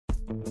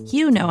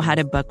You know how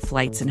to book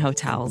flights and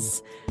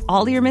hotels.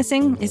 All you're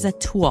missing is a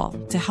tool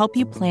to help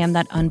you plan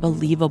that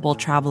unbelievable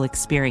travel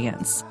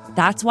experience.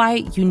 That's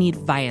why you need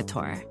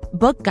Viator.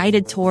 Book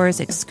guided tours,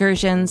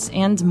 excursions,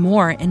 and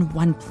more in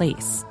one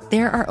place.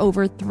 There are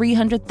over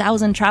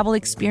 300,000 travel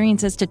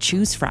experiences to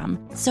choose from,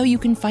 so you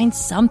can find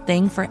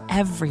something for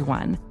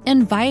everyone.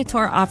 And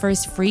Viator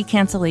offers free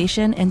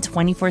cancellation and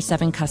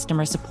 24/7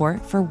 customer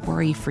support for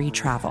worry-free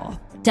travel.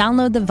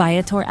 Download the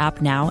Viator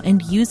app now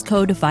and use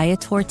code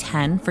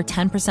Viator10 for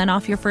 10%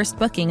 off your first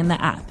booking in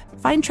the app.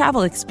 Find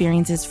travel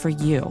experiences for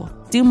you.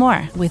 Do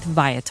more with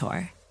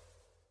Viator.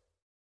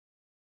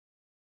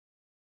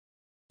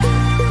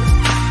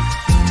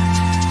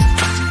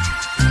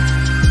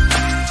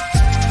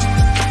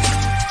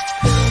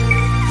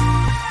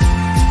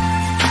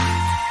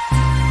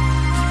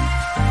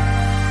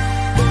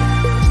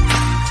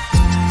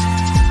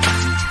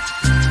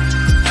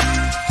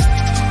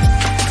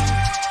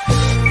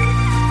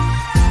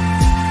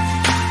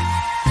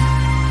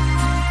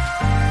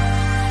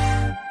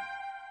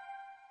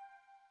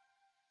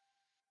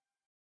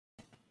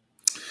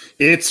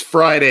 It's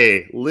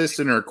Friday.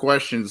 Listener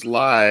questions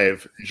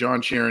live.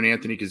 John Sheeran,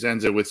 Anthony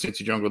Cosenza with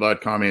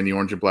CincyJungle.com and the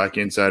Orange and Black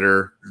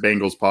Insider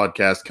Bengals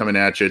podcast coming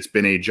at you. It's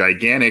been a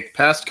gigantic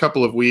past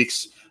couple of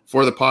weeks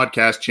for the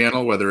podcast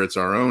channel, whether it's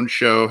our own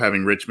show,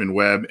 having Richmond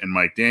Webb and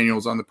Mike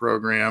Daniels on the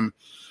program,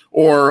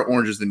 or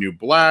Orange is the New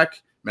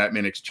Black, Matt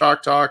Minnick's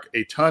Chalk Talk,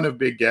 a ton of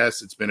big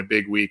guests. It's been a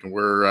big week, and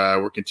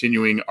we're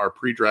continuing our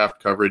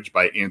pre-draft coverage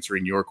by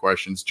answering your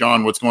questions.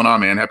 John, what's going on,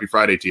 man? Happy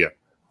Friday to you.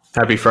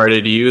 Happy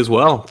Friday to you as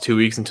well. 2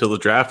 weeks until the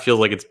draft. Feels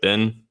like it's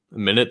been a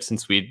minute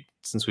since we've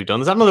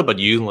done this. I don't know about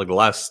you. Like the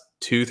last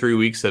 2-3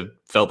 weeks have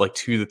felt like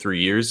 2 to 3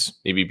 years,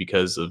 maybe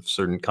because of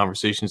certain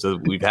conversations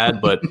that we've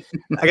had. But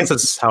I guess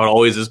that's how it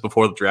always is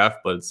before the draft.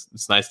 But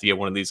it's nice to get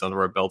one of these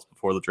under our belts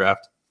before the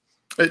draft.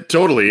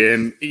 Totally.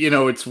 And,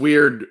 it's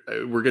weird.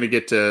 We're going to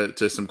get to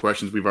some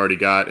questions we've already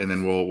got, and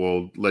then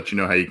we'll let you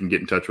know how you can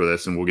get in touch with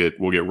us, and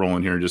we'll get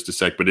rolling here in just a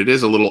sec. But it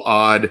is a little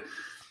odd.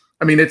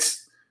 I mean,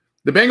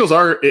 the Bengals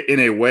are, in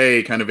a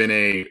way, kind of in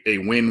a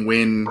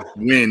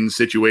win-win-win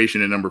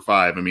situation at number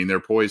 5. I mean,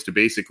 they're poised to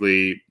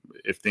basically,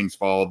 if things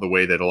fall the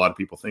way that a lot of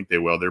people think they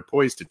will, they're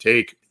poised to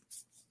take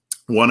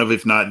one of,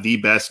 if not the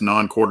best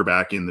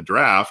non-quarterback in the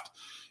draft.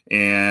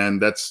 And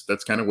that's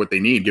kind of what they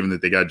need, given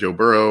that they got Joe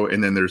Burrow.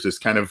 And then there's this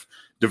kind of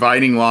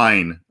dividing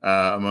line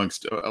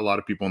amongst a lot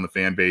of people in the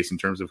fan base in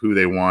terms of who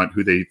they want,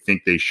 who they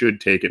think they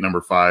should take at number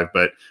 5.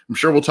 But I'm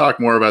sure we'll talk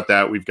more about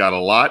that. We've got a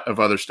lot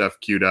of other stuff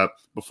queued up.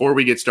 Before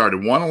we get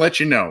started, want to let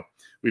you know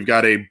we've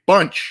got a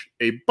bunch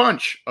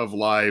of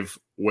live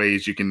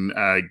ways you can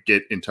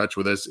get in touch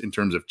with us in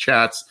terms of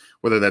chats,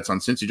 whether that's on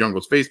Cincy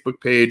Jungle's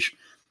Facebook page,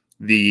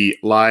 the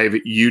live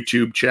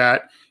YouTube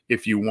chat.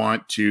 If you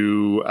want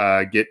to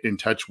get in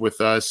touch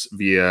with us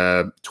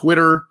via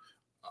Twitter,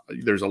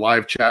 there's a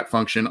live chat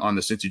function on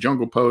the Cincy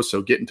Jungle post,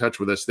 so get in touch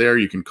with us there.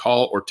 You can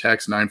call or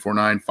text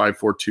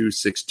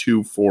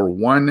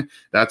 949-542-6241.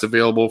 That's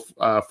available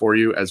for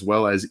you, as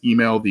well as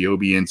email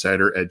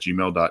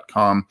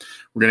theobinsider@gmail.com.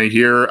 We're going to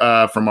hear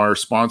from our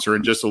sponsor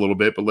in just a little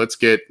bit, but let's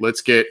get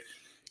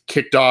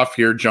kicked off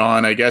here,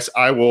 John. I guess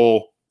I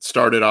will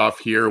start it off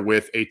here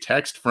with a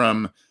text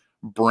from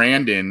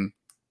Brandon.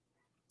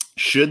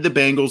 Should the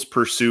Bengals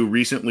pursue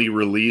recently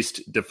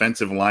released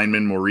defensive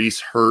lineman Maurice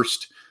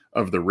Hurst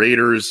of the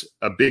Raiders?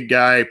 A big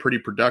guy, pretty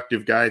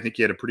productive guy. I think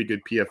he had a pretty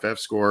good PFF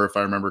score, if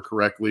I remember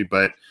correctly.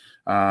 But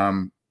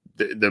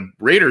the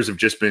Raiders have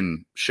just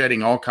been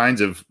shedding all kinds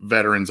of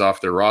veterans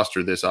off their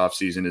roster this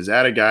offseason. Is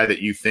that a guy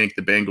that you think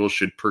the Bengals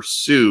should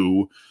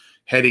pursue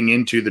heading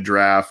into the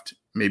draft,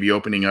 maybe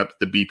opening up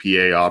the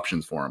BPA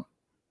options for him?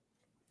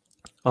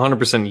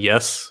 100%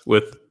 yes,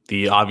 with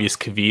the obvious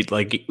caveat.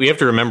 Like, we have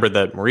to remember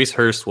that Maurice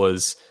Hurst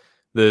was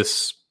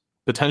this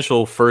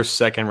potential first,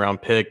 second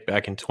round pick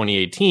back in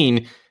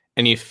 2018,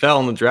 and he fell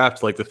in the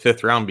draft like the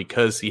 5th round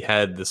because he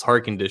had this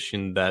heart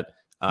condition that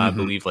I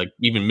believe like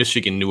even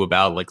Michigan knew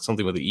about, like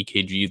something with the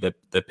EKG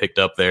that picked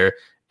up there,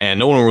 and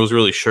no one was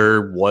really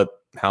sure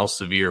how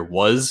severe it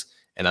was,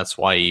 and that's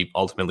why he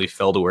ultimately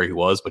fell to where he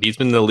was. But he's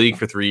been in the league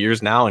for 3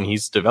 years now, and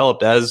he's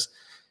developed as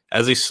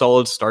a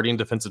solid starting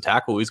defensive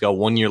tackle. He's got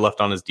 1 year left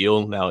on his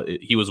deal. Now,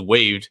 he was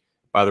waived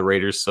by the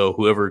Raiders, so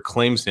whoever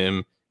claims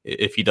him,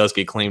 if he does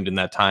get claimed in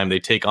that time, they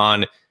take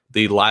on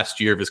the last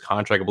year of his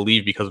contract. I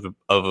believe because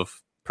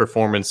of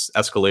performance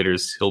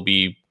escalators, he'll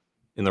be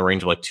in the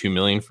range of like $2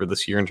 million for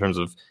this year in terms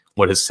of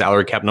what his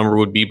salary cap number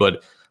would be.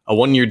 But a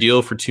 1 year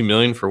deal for $2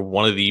 million for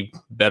one of the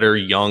better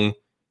young,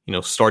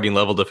 starting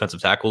level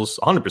defensive tackles,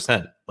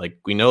 100%. Like,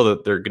 we know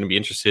that they're going to be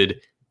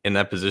interested in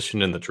that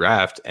position in the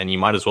draft, and you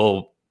might as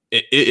well,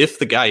 if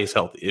the guy is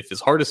healthy, if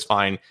his heart is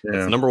fine,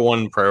 it's the number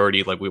one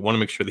priority. Like, we want to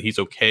make sure that he's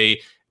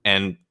okay.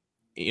 And,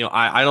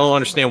 I don't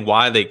understand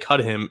why they cut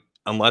him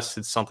unless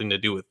it's something to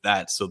do with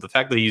that. So the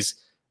fact that he's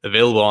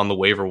available on the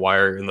waiver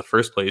wire in the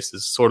first place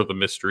is sort of a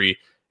mystery,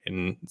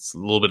 and it's a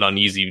little bit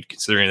uneasy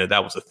considering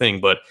that was a thing.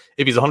 But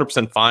if he's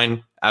 100%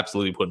 fine,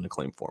 absolutely put in a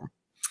claim for him.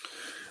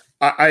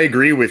 I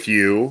agree with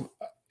you.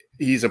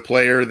 He's a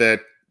player that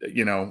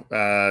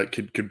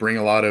could bring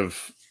a lot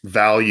of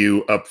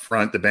value up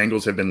front. The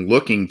Bengals have been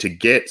looking to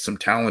get some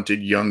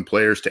talented young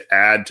players to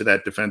add to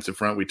that defensive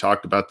front. We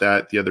talked about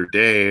that the other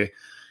day.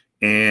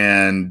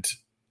 And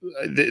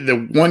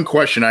the one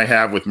question I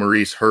have with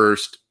Maurice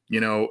Hurst,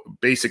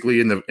 basically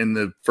in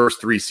the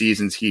first 3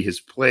 seasons he has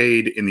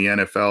played in the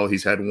NFL,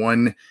 he's had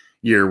 1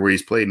 year where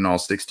he's played in all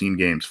 16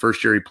 games.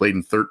 First year he played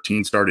in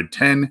 13, started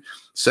 10.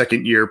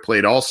 Second year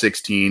played all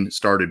 16,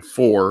 started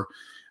 4.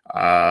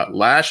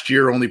 Last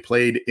year only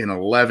played in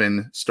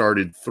 11,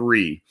 started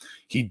 3.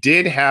 He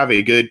did have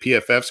a good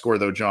PFF score,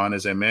 though, John,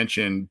 as I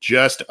mentioned,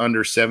 just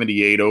under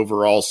 78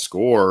 overall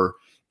score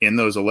in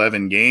those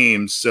 11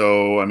 games.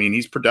 So, I mean,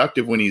 he's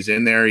productive when he's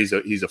in there. He's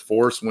a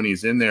force when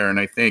he's in there. And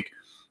I think,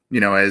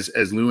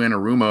 as Lou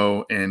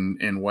Anarumo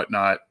and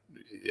whatnot,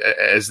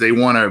 as they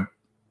want to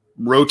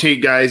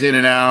rotate guys in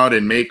and out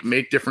and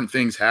make different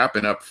things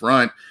happen up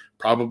front,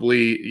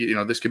 probably,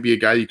 this could be a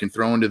guy you can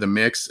throw into the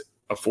mix,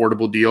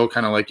 affordable deal,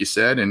 kind of like you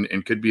said,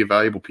 and could be a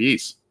valuable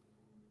piece.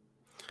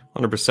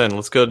 100%.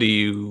 Let's go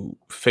to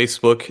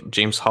Facebook.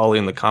 James Hawley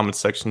in the comments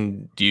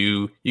section. Do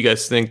you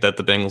guys think that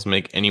the Bengals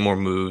make any more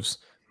moves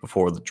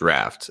before the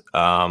draft?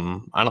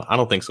 I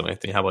don't think so,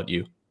 Anthony. How about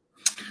you?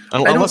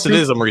 Unless it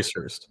is a Maurice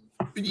Hurst.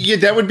 Yeah,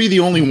 that would be the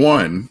only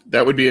one.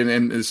 That would be,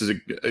 and this is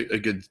a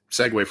good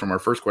segue from our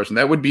first question.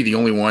 That would be the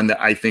only one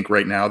that I think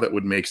right now that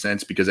would make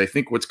sense, because I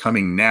think what's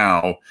coming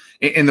now,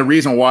 and the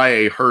reason why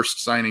a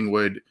Hurst signing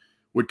would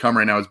come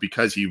right now is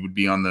because he would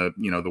be on the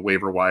the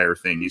waiver wire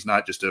thing. He's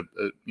not just a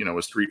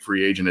street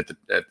free agent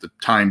at the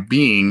time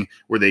being,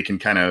 where they can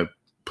kind of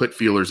put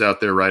feelers out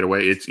there right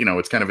away. It's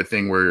it's kind of a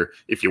thing where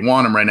if you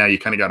want him right now, you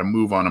kind of got to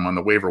move on him on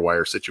the waiver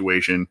wire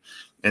situation.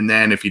 And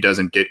then if he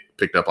doesn't get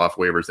picked up off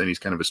waivers, then he's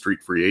kind of a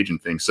street free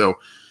agent thing. So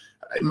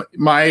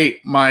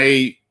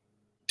my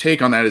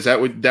take on that is that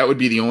would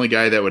be the only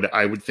guy that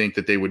I would think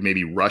that they would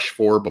maybe rush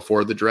for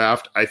before the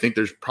draft. I think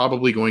there's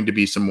probably going to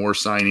be some more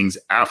signings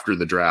after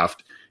the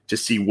draft to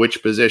see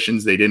which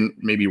positions they didn't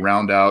maybe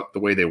round out the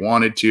way they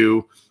wanted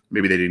to.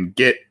 Maybe they didn't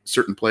get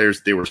certain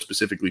players they were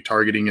specifically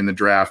targeting in the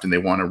draft, and they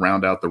want to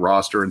round out the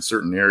roster in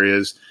certain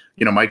areas.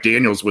 Mike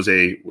Daniels was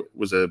a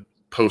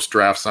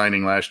post-draft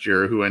signing last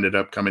year who ended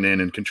up coming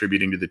in and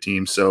contributing to the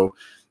team. So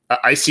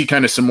I see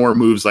kind of some more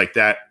moves like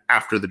that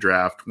after the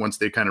draft, once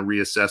they kind of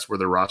reassess where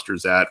the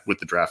roster's at with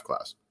the draft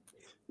class.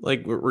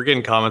 Like, we're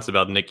getting comments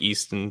about Nick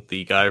Easton,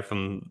 the guy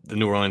from the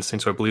New Orleans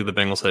Saints, who I believe the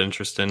Bengals had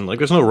interest in. Like,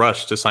 there's no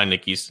rush to sign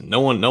Nick Easton.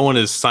 No one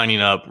is signing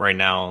up right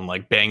now and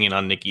like banging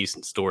on Nick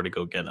Easton's door to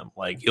go get him.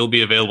 Like, he'll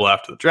be available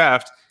after the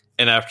draft.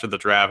 And after the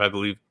draft, I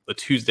believe the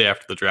Tuesday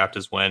after the draft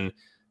is when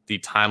the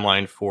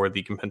timeline for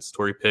the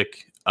compensatory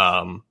pick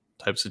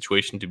type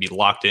situation to be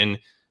locked in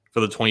for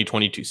the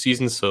 2022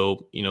 season.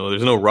 So,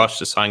 there's no rush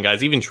to sign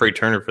guys, even Trey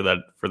Turner for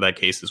that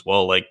case as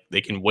well. Like,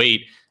 they can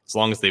wait as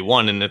long as they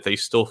want. And if they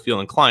still feel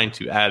inclined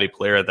to add a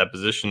player at that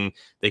position,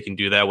 they can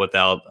do that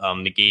without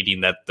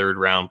negating that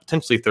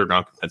potentially third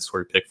round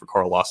compensatory pick for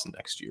Carl Lawson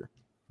next year.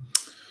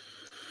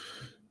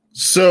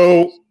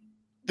 So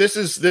this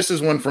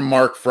is one from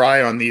Mark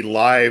Fry on the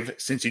live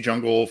Cincy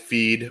Jungle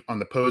feed on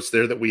the post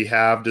there that we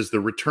have. Does the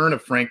return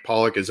of Frank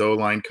Pollock as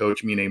O-line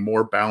coach mean a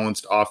more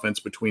balanced offense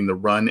between the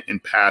run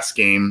and pass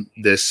game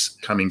this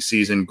coming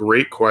season?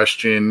 Great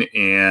question.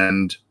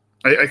 And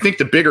I think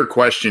the bigger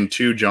question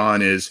too,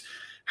 John, is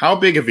how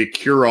big of a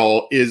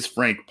cure-all is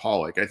Frank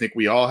Pollock? I think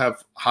we all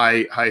have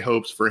high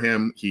hopes for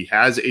him. He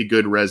has a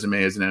good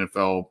resume as an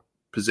NFL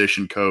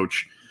position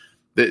coach.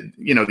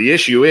 The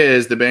issue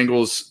is the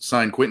Bengals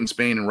signed Quentin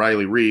Spain and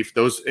Riley Reif.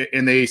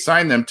 And they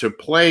signed them to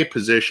play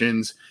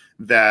positions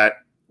that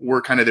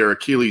were kind of their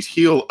Achilles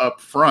heel up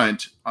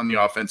front on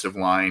the offensive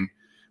line,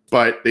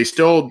 but they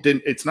still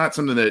didn't. It's not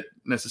something that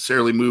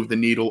necessarily moved the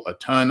needle a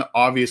ton.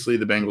 Obviously,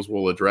 the Bengals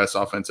will address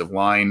offensive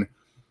line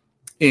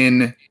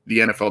in the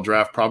NFL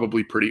draft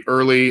probably pretty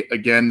early.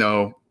 Again,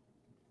 though,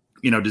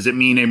 does it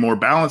mean a more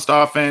balanced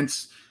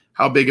offense?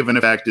 How big of an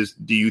effect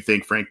do you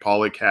think Frank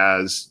Pollock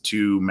has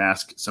to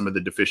mask some of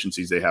the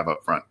deficiencies they have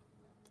up front?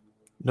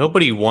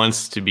 Nobody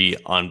wants to be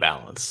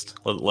unbalanced.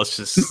 Let's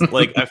just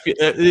I feel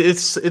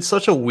it's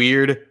such a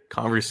weird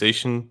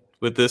conversation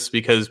with this,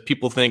 because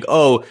people think,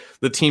 oh,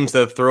 the teams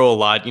that throw a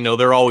lot,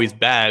 they're always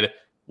bad.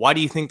 Why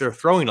do you think they're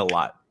throwing a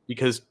lot?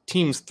 Because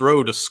teams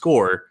throw to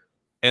score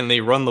and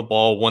they run the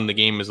ball when the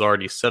game is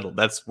already settled.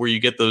 That's where you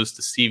get those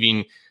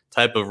deceiving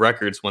type of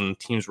records when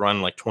teams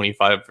run like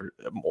 25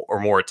 or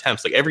more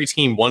attempts. Like, every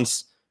team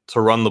wants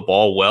to run the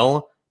ball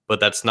well, but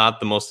that's not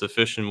the most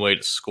efficient way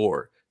to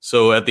score.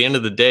 So at the end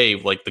of the day,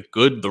 like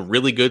the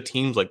really good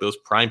teams, like those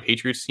prime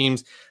Patriots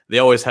teams, they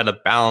always had a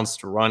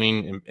balanced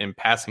running and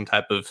passing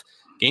type of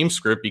game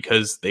script,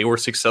 because they were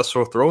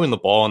successful throwing the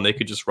ball and they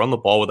could just run the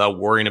ball without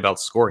worrying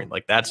about scoring.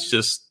 Like, that's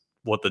just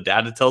what the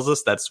data tells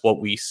us. That's what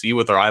we see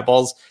with our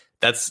eyeballs.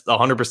 That's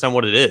 100%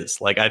 what it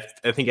is. Like,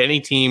 I think any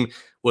team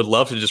would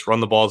love to just run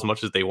the ball as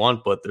much as they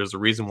want, but there's a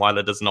reason why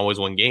that doesn't always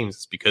win games.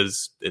 It's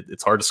because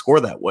it's hard to score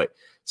that way.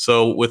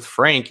 So with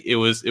Frank, it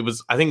was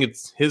I think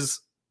his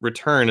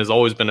return has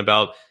always been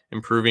about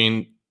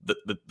improving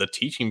the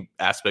teaching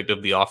aspect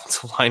of the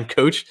offensive line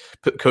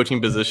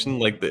coaching position.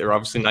 Like, they're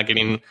obviously not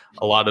getting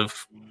a lot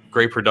of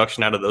great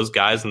production out of those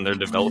guys in their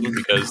development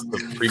because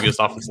the previous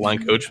offensive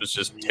line coach was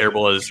just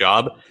terrible at his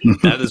job.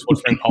 That is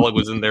what Frank Pollack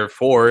was in there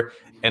for.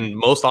 And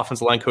most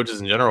offensive line coaches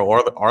in general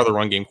are the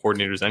run game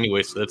coordinators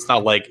anyway. So it's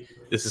not like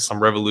this is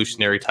some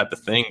revolutionary type of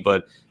thing.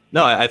 But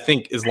no, I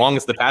think as long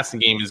as the passing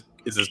game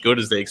is as good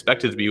as they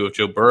expect it to be with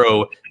Joe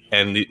Burrow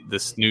and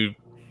this new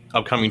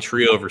upcoming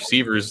trio of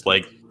receivers,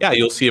 like, yeah,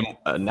 you'll see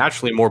a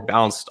naturally more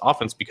balanced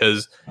offense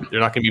because they're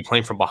not going to be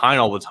playing from behind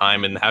all the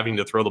time and having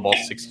to throw the ball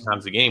 60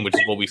 times a game, which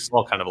is what we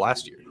saw kind of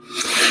last year.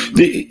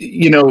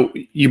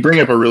 You bring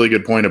up a really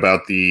good point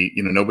about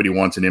nobody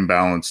wants an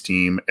imbalanced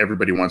team.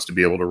 Everybody wants to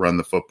be able to run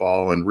the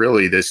football. And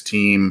really, this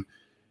team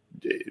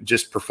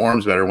just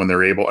performs better when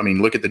they're able. I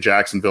mean, look at the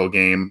Jacksonville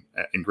game.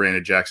 And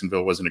granted,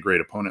 Jacksonville wasn't a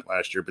great opponent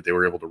last year, but they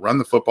were able to run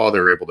the football. They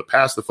were able to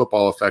pass the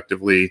football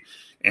effectively.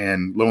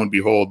 And lo and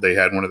behold, they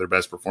had one of their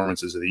best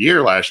performances of the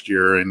year last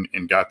year and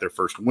got their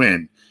first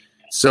win.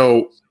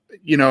 So,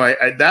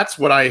 that's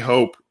what I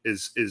hope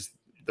is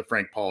the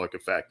Frank Pollack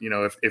effect.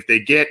 If they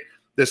get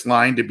this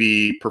line to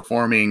be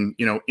performing,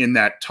 in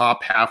that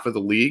top half of the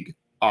league,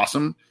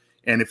 awesome.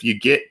 And if you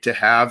get to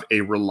have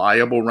a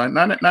reliable run,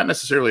 not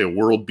necessarily a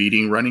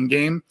world-beating running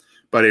game,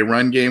 but a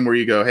run game where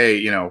you go,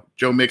 hey,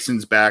 Joe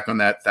Mixon's back on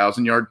that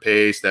 1,000-yard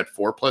pace, that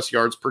 4+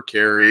 yards per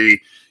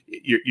carry.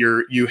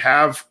 You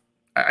have,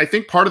 I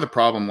think, part of the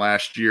problem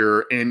last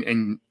year,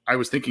 and I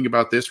was thinking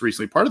about this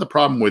recently. Part of the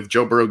problem with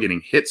Joe Burrow getting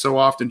hit so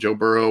often, Joe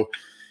Burrow,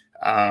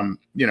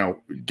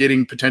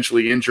 getting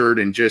potentially injured,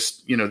 and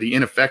just, the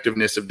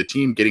ineffectiveness of the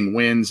team getting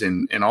wins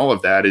and all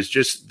of that is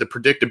just the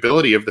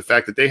predictability of the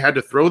fact that they had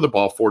to throw the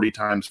ball 40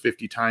 times,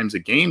 50 times a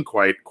game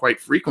quite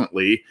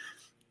frequently.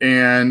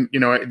 And,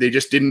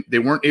 they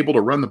weren't able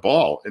to run the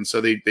ball. And so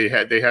they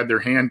had their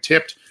hand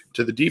tipped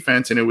to the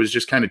defense, and it was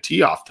just kind of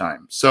tee off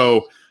time.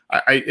 So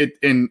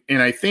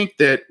I think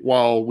that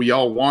while we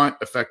all want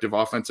effective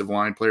offensive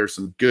line players,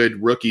 some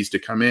good rookies to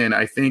come in,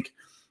 I think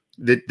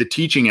the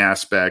teaching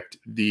aspect,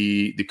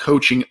 the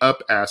coaching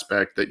up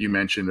aspect that you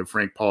mentioned of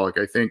Frank Pollack,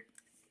 I think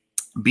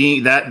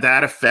being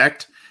that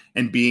effect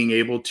and being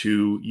able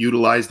to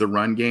utilize the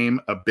run game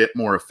a bit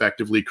more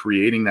effectively,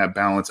 creating that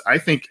balance, I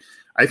think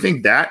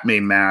that may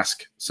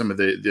mask some of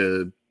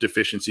the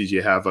deficiencies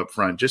you have up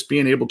front. Just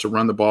being able to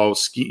run the ball,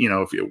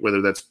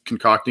 whether that's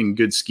concocting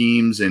good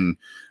schemes and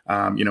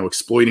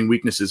exploiting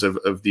weaknesses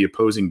of the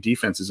opposing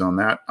defenses on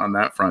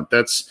that front.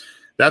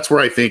 That's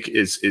where I think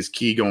is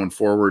key going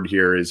forward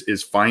here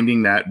is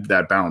finding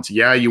that balance.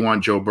 Yeah, you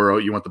want Joe Burrow,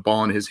 you want the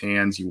ball in his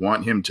hands, you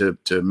want him to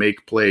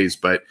make plays,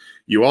 but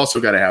you also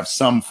got to have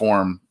some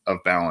form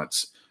of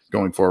balance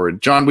going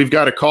forward. John, we've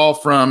got a call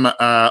from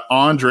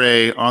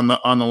Andre on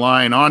the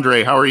line.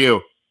 Andre, how are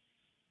you?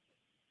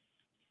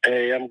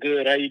 Hey, I'm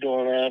good. How you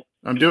doing, man?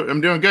 I'm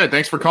doing good.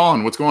 Thanks for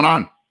calling. What's going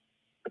on?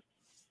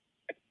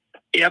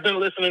 Yeah, I've been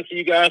listening to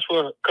you guys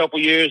for a couple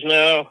years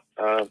now.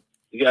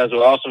 You guys do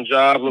an awesome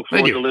job. Look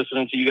forward to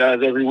listening to you guys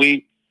every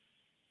week.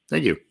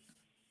 Thank you.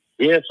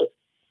 Yeah.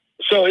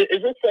 So is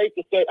it safe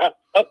to say,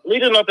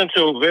 leading up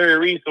until very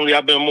recently,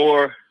 I've been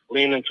more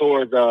leaning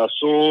towards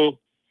Sewell.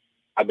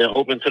 I've been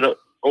open to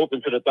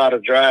the thought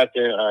of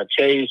drafting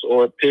Chase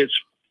or Pitts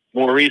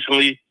more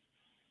recently.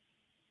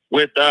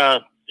 With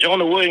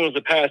Jonah Williams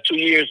the past 2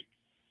 years,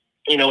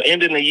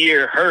 ending the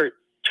year hurt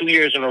 2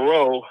 years in a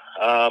row.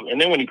 And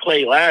then when he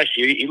played last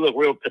year, he looked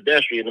real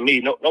pedestrian to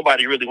me.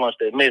 Nobody really wants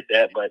to admit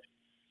that, but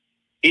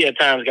he at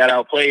times got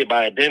outplayed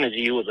by Adeniji.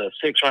 He was a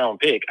 6th-round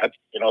pick.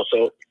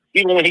 So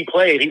even when he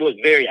played, he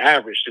looked very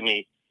average to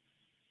me.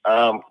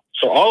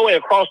 So all the way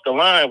across the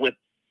line with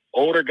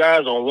older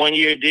guys on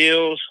 1-year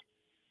deals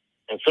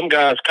and some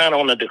guys kind of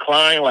on the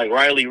decline, like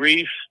Riley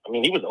Reef. I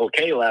mean, he was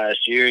okay last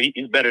year.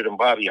 He's better than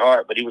Bobby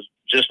Hart, but he was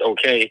just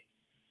okay.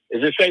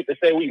 Is it safe to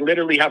say we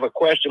literally have a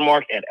question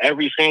mark at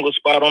every single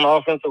spot on the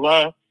offensive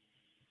line?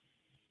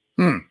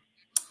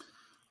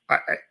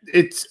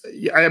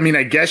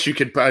 I guess you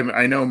could.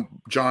 I know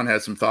John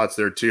has some thoughts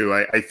there too.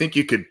 I think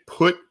you could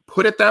put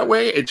it that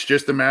way. It's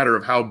just a matter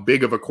of how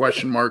big of a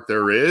question mark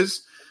there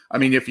is. I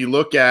mean, if you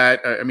look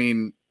at,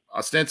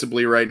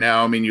 ostensibly right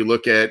now, you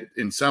look at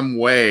in some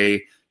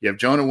way, you have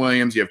Jonah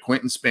Williams, you have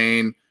Quentin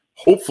Spain,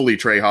 hopefully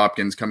Trey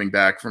Hopkins coming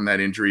back from that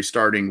injury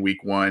starting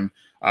week 1.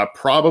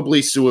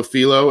 Probably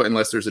Su'a-Filo,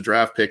 unless there's a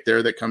draft pick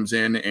there that comes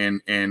in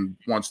and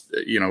wants,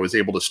 is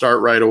able to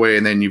start right away.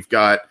 And then you've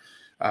got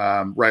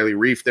Riley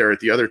Reef there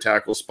at the other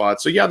tackle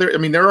spot. So yeah,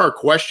 there are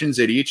questions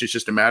at each. It's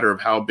just a matter of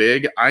how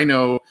big. I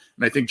know,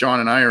 and I think John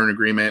and I are in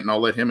agreement, and I'll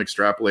let him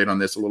extrapolate on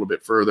this a little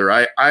bit further.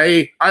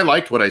 I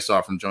liked what I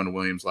saw from Jonah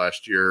Williams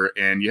last year,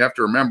 and you have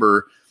to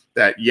remember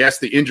that yes,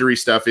 the injury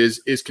stuff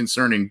is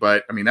concerning,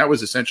 but that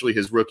was essentially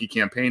his rookie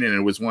campaign, and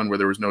it was one where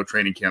there was no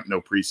training camp, no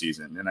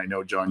preseason. And I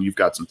know, John, you've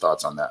got some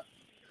thoughts on that.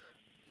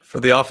 For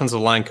the offensive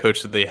line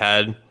coach that they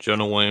had,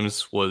 Jonah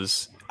Williams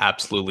was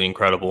absolutely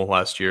incredible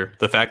last year.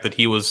 The fact that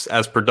he was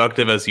as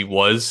productive as he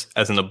was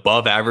as an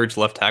above average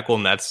left tackle,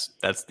 and that's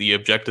the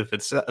objective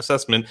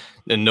assessment.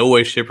 In no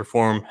way, shape, or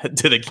form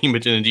did Akeem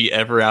Adeniji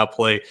ever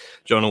outplay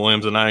Jonah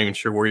Williams. I'm not even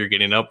sure where you're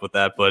getting up with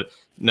that, but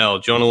no,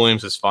 Jonah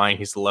Williams is fine.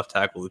 He's the left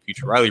tackle of the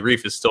future. Riley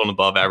Reiff is still an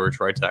above average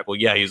right tackle.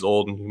 Yeah, he's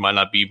old and he might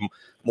not be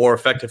more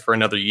effective for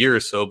another year or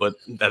so, but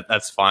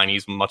that's fine.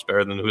 He's much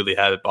better than who they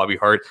had at Bobby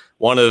Hart.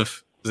 One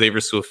of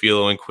Xavier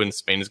Suafilo and Quinn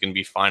Spain is going to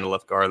be fine at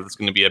left guard. That's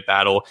going to be a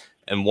battle,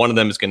 and one of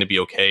them is going to be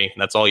okay.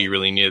 And that's all you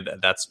really needed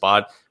at that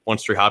spot.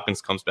 Once Trey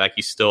Hopkins comes back,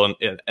 he's still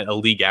a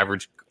league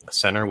average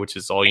center, which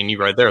is all you need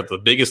right there. The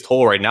biggest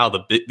hole right now,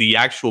 the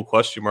actual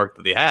question mark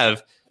that they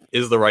have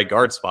is the right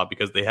guard spot,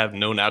 because they have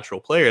no natural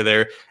player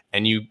there,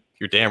 and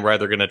you're damn right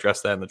they're going to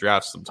address that in the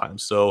draft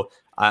sometimes. So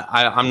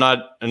I'm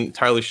not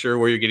entirely sure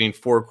where you're getting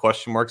 4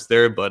 question marks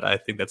there, but I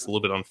think that's a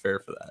little bit unfair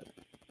for that.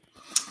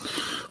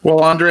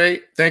 Well,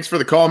 Andre, thanks for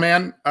the call,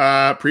 man.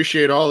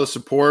 Appreciate all the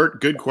support.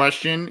 Good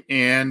question,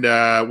 and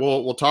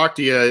we'll talk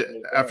to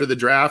you after the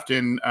draft.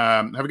 And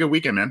have a good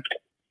weekend, man.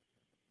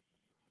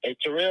 Hey,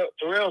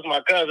 Terrell's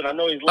my cousin. I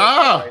know he's listening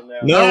right now.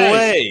 No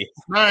way.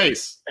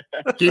 Nice.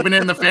 Keeping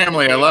it in the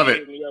family. I love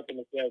it.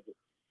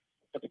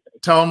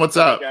 Tell him what's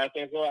up. Guys,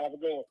 thanks a lot. Have a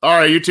good one. All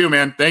right, you too,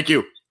 man. Thank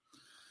you.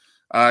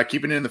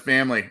 Keeping it in the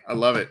family. I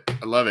love it.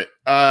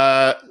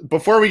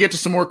 Before we get to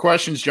some more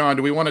questions, John,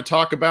 do we want to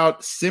talk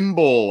about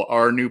SimBull,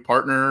 our new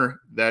partner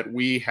that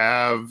we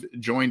have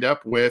joined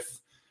up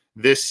with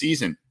this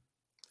season?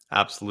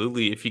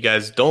 Absolutely. If you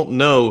guys don't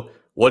know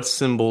what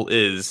SimBull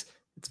is,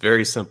 it's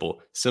very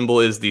simple.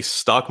 SimBull is the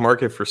stock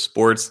market for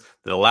sports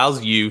that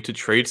allows you to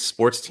trade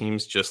sports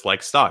teams just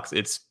like stocks.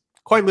 It's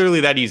quite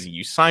literally that easy.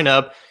 You sign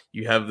up,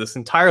 you have this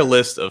entire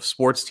list of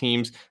sports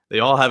teams. They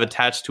all have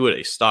attached to it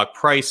a stock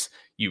price.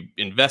 You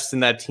invest in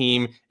that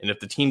team, and if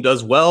the team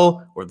does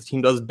well or the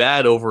team does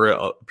bad over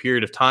a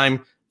period of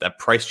time, that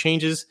price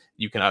changes.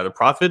 You can either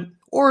profit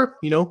or,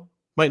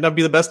 might not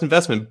be the best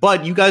investment,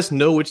 but you guys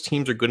know which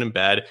teams are good and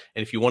bad.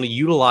 And if you want to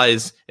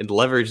utilize and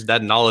leverage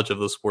that knowledge of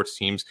those sports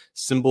teams,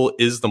 SimBull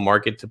is the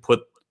market to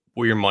put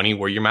your money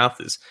where your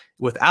mouth is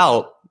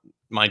without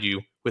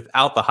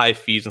the high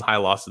fees and high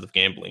losses of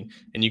gambling.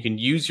 And you can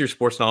use your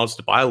sports knowledge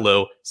to buy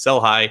low, sell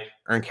high,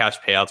 earn cash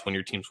payouts when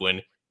your teams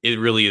win. It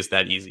really is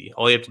that easy.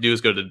 All you have to do is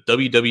go to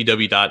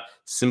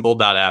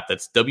www.simbull.app.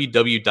 That's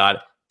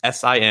www.simbull.app.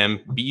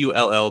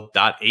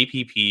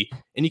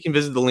 And you can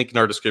visit the link in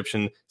our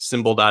description,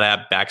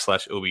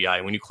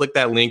 simbull.app/OBI. When you click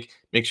that link,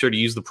 make sure to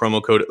use the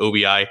promo code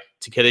OBI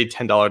to get a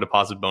 $10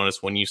 deposit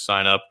bonus when you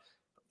sign up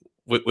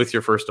with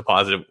your first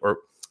deposit. Or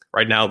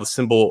right now, the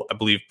SimBull, I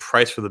believe,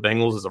 price for the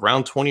Bengals is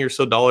around $20 or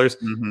so.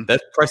 Mm-hmm.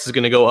 That price is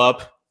going to go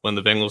up when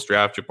the Bengals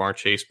draft Ja'Marr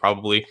Chase,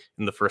 probably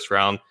in the first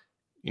round.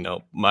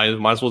 Might as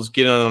well just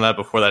get in on that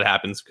before that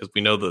happens, because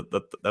we know that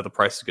the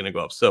price is going to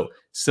go up. So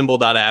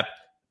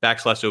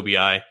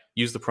simbull.app/OBI.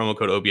 Use the promo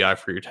code OBI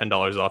for your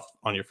 $10 off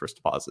on your first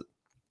deposit.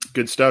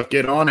 Good stuff.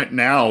 Get on it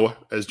now,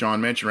 as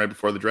John mentioned right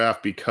before the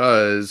draft,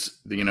 because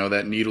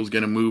that needle's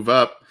going to move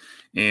up,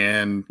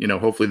 and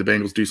hopefully the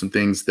Bengals do some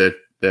things that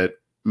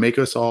make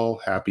us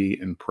all happy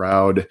and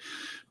proud.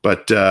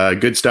 But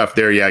good stuff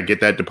there. Yeah,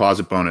 get that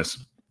deposit bonus.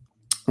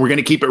 We're going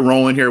to keep it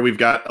rolling here. We've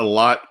got a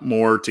lot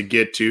more to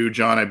get to.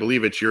 John, I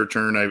believe it's your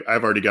turn.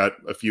 I've already got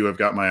a few I've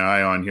got my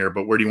eye on here,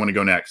 but where do you want to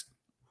go next?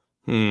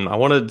 I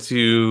wanted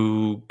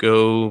to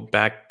go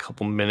back a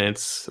couple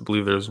minutes. I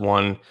believe there's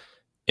one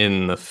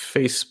in the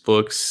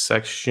Facebook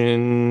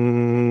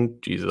section.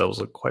 Jesus, that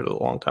was quite a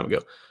long time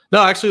ago.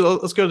 No, actually,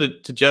 let's go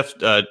to Jeff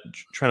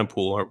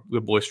Trenapool, our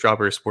good boy,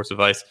 Strawberry Sports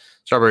Advice.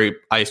 Strawberry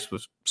Ice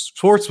with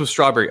Sports with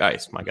Strawberry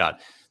Ice. My God.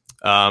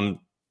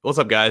 What's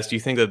up, guys? Do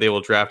you think that they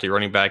will draft a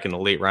running back in the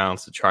late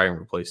rounds to try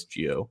and replace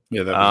Gio?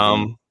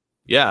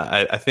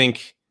 Yeah, I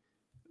think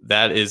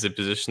that is a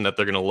position that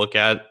they're going to look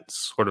at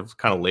sort of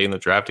kind of late in the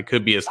draft. It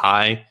could be as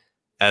high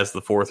as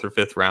the 4th or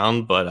 5th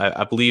round, but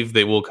I believe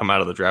they will come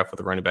out of the draft with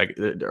a running back.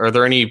 Are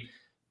there any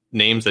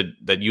names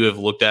that you have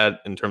looked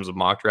at in terms of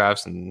mock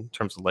drafts and in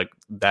terms of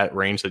that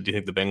range that you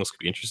think the Bengals could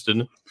be interested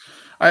in?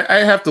 I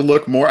have to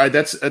look more.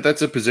 That's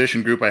a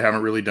position group I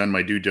haven't really done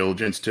my due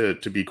diligence to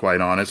be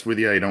quite honest with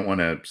you. I don't want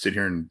to sit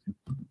here and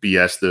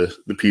BS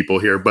the people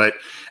here, but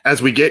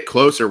as we get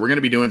closer, we're going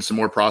to be doing some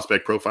more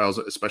prospect profiles,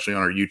 especially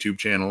on our YouTube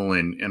channel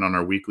and on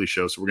our weekly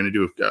show. So we're going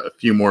to do a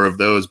few more of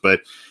those,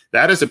 but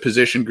that is a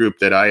position group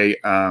that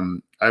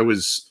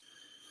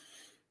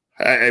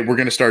we're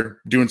going to start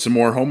doing some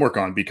more homework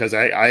on, because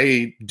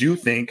I do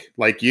think,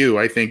 like you,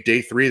 I think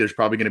day 3, there's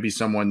probably going to be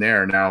someone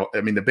there. Now,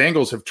 I mean, the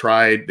Bengals have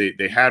tried,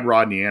 they had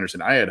Rodney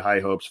Anderson. I had high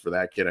hopes for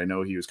that kid. I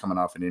know he was coming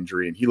off an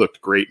injury and he looked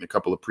great in a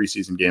couple of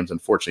preseason games.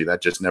 Unfortunately,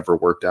 that just never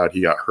worked out.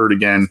 He got hurt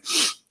again.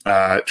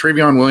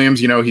 Travion Williams,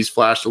 he's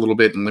flashed a little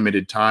bit in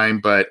limited time,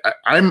 but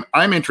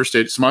I'm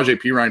interested.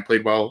 Samaje Perine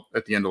played well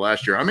at the end of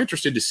last year. I'm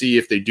interested to see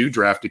if they do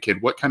draft a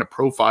kid, what kind of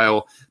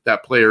profile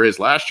that player is.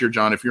 Last year,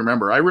 John, if you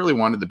remember, I really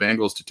wanted the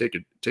Bengals to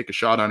take a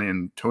shot on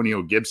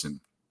Antonio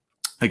Gibson.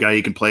 a guy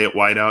you can play at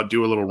wide out,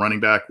 do a little running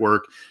back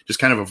work, just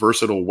kind of a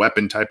versatile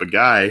weapon type of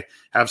guy,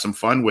 have some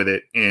fun with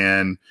it.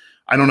 And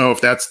I don't know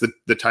if that's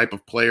the type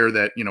of player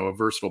that, a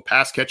versatile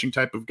pass catching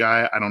type of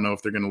guy. I don't know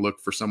if they're going to look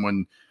for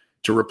someone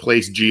to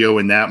replace Gio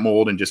in that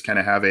mold and just kind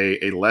of have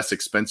a less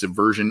expensive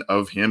version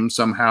of him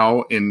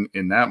somehow in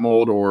that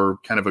mold, or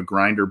kind of a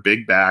grinder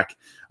big back.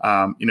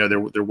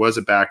 There was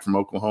a back from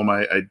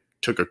Oklahoma I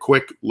took a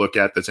quick look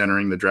at that's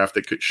entering the draft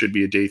that should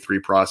be a day 3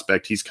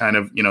 prospect. He's kind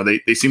of,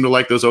 they seem to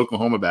like those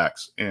Oklahoma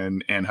backs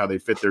and how they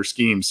fit their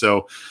scheme.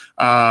 So,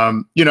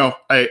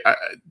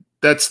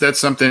 that's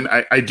something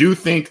I do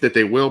think that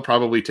they will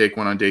probably take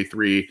one on day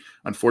 3.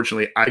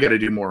 Unfortunately, I got to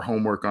do more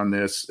homework on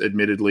this,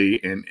 admittedly,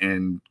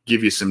 and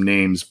give you some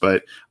names,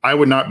 but I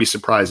would not be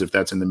surprised if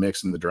that's in the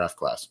mix in the draft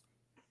class.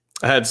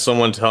 I had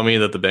someone tell me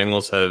that the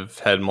Bengals have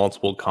had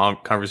multiple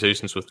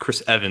conversations with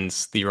Chris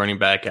Evans, the running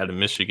back out of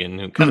Michigan,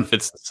 who kind of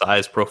fits the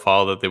size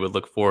profile that they would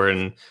look for.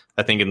 And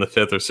I think in the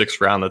 5th or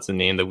 6th round, that's a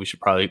name that we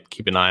should probably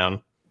keep an eye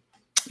on.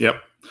 Yep.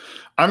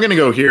 I'm going to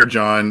go here,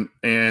 John,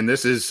 and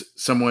this is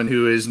someone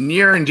who is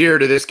near and dear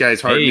to this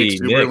guy's heart. Nick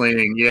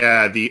Superling,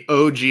 the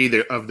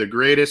OG of the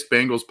greatest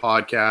Bengals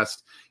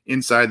podcast,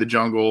 Inside the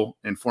Jungle,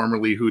 and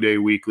formerly Who Dey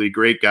Weekly.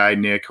 Great guy,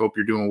 Nick. Hope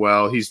you're doing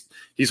well. He's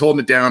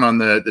holding it down on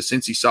the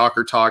Cincy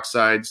Soccer Talk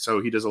side,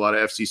 so he does a lot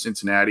of FC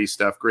Cincinnati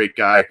stuff. Great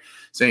guy.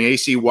 Saying,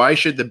 AC, why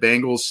should the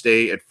Bengals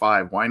stay at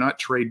 5? Why not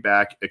trade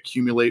back,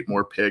 accumulate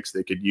more picks?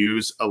 They could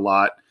use a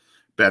lot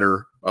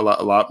better, a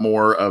lot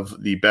more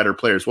of the better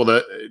players.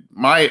 Well,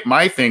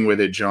 my thing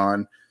with it,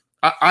 John,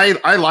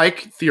 I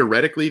like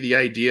theoretically the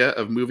idea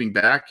of moving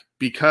back,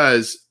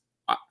 because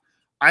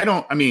I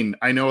know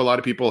a lot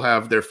of people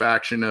have their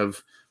faction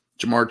of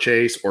Jamar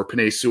Chase or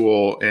Penei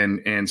Sewell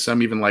and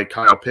some even like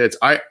Kyle Pitts.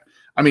 I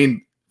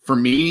mean, for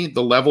me,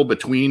 the level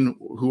between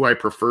who I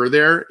prefer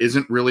there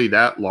isn't really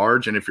that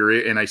large.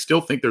 And I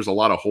still think there's a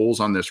lot of holes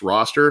on this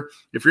roster.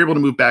 If you're able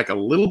to move back a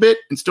little bit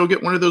and still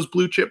get one of those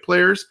blue chip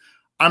players,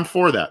 I'm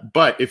for that.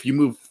 But if you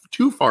move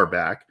too far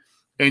back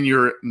and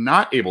you're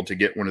not able to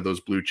get one of those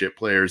blue chip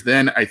players,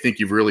 then I think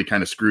you've really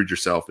kind of screwed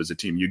yourself as a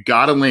team. You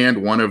got to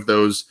land one of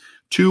those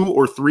 2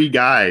 or 3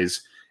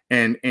 guys.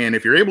 And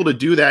if you're able to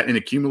do that and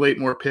accumulate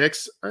more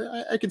picks,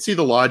 I can see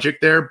the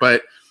logic there.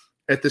 But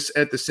at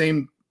the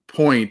same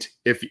point,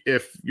 if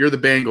you're the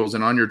Bengals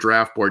and on your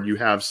draft board, you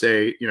have,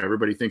 say,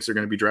 everybody thinks they're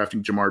going to be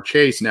drafting Jamar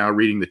Chase now,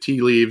 reading the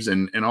tea leaves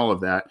and all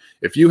of that.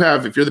 If you're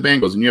the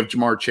Bengals and you have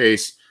Jamar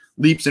Chase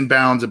leaps and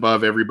bounds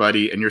above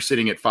everybody and you're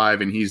sitting at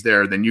 5 and he's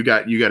there, then you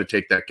got to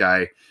take that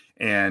guy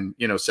and,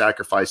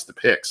 sacrifice the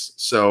picks.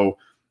 So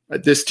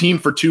this team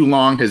for too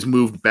long has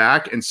moved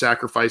back and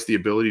sacrificed the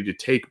ability to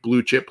take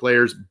blue chip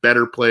players,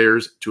 better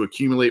players, to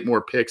accumulate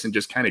more picks and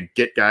just kind of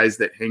get guys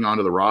that hang on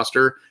to the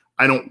roster.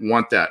 I don't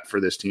want that for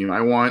this team.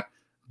 I want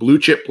blue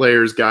chip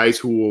players, guys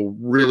who will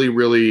really,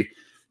 really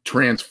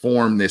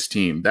transform this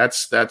team.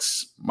 That's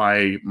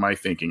my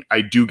thinking.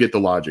 I do get the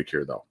logic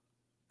here, though.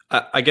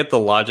 I get the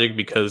logic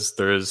because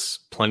there's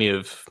plenty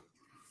of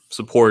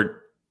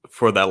support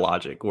for that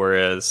logic,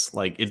 whereas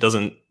it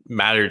doesn't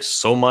matter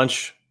so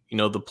much,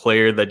 the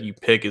player that you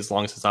pick, as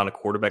long as it's not a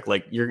quarterback.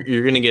 You're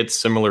going to get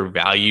similar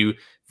value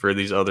for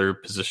these other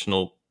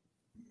positional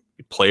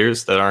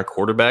players that aren't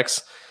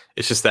quarterbacks.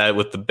 It's just that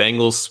with the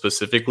Bengals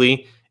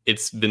specifically,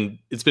 it's been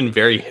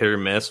very hit or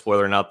miss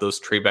whether or not those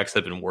trade backs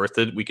have been worth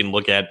it. We can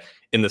look at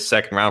in the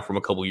 2nd round from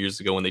a couple years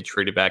ago when they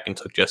traded back and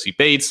took Jesse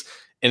Bates.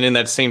 And in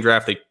that same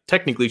draft, they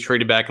technically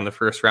traded back in the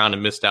 1st round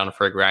and missed down on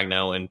Frank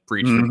Ragnow and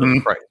breached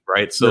the price,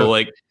 right? So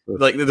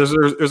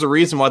there's a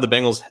reason why the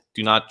Bengals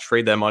do not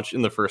trade that much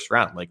in the 1st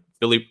round.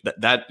 Billy,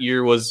 that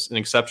year was an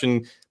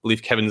exception. I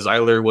believe Kevin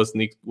Zeiler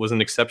was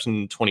an exception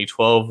in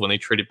 2012 when they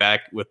traded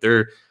back with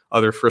their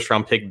other 1st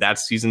round pick that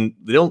season.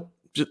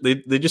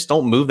 They just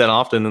don't move that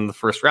often in the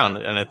 1st round.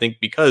 And I think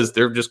because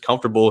they're just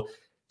comfortable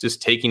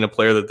just taking a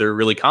player that they're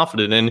really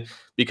confident in,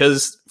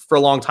 because for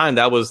a long time,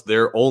 that was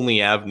their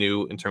only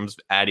avenue in terms of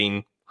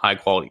adding high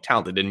quality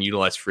talent. They didn't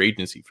utilize free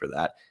agency for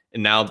that.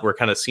 And now we're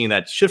kind of seeing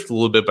that shift a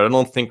little bit, but I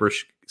don't think we're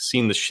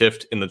seeing the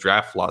shift in the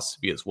draft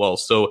philosophy as well.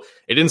 So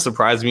it didn't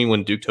surprise me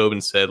when Duke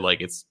Tobin said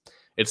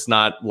it's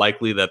not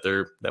likely that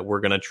we're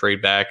going to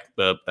trade back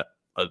a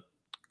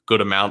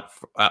good amount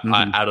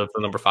out of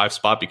the number 5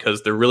 spot,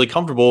 because they're really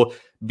comfortable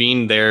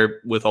being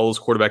there with all those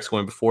quarterbacks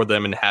going before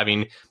them and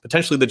having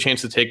potentially the chance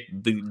to take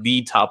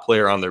the top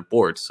player on their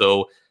board.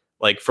 So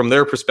from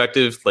their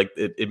perspective,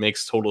 it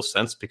makes total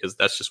sense because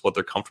that's just what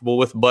they're comfortable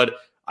with. But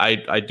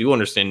I do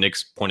understand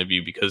Nick's point of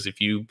view, because if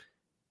you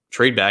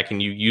trade back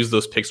and you use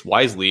those picks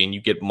wisely and you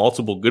get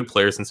multiple good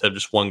players instead of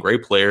just one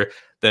great player,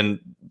 then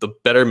the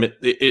betterment,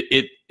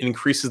 it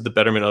increases the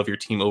betterment of your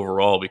team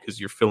overall, because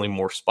you're filling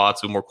more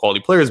spots with more quality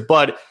players.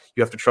 But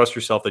you have to trust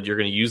yourself that you're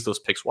going to use those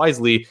picks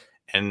wisely.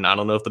 And I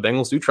don't know if the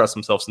Bengals do trust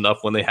themselves enough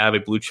when they have a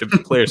blue chip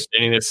player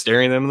standing there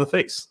staring them in the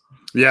face.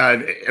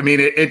 Yeah, I mean,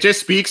 it just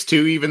speaks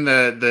to even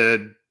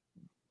the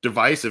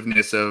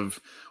divisiveness of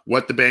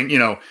what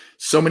the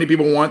so many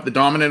people want the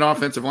dominant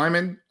offensive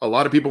lineman. A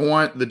lot of people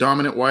want the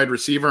dominant wide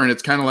receiver. And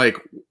it's kind of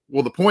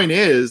well, the point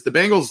is the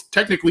Bengals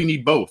technically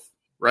need both,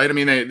 right? I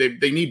mean,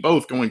 they need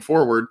both going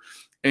forward.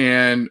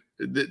 And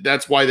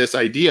that's why this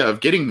idea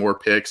of getting more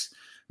picks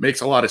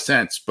makes a lot of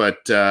sense.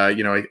 But,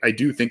 I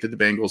do think that the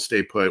Bengals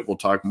stay put. We'll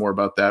talk more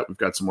about that. We've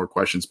got some more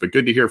questions, but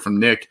good to hear from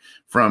Nick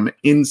from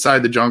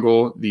Inside the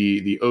Jungle,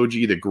 the OG,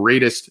 the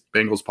greatest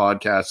Bengals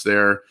podcast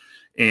there.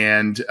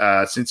 And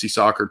Cincy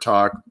Soccer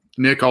Talk.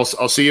 Nick, I'll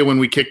see you when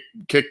we kick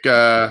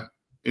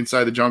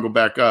Inside the Jungle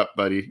back up,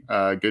 buddy.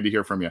 Good to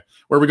hear from you.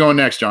 Where are we going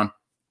next, John?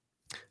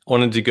 I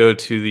wanted to go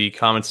to the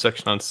comments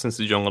section on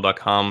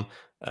cincyjungle.com.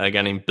 A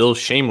guy named Bill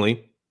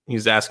Shamley.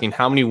 He's asking,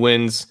 how many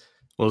wins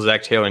will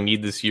Zac Taylor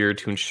need this year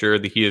to ensure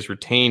that he is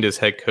retained as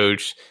head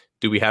coach?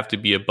 Do we have to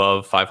be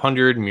above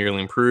 500,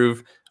 merely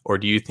improve, or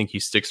do you think he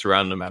sticks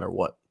around no matter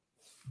what?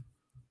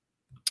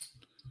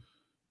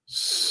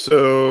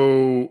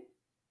 So,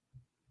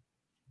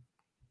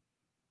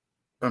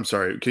 I'm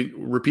sorry. Can you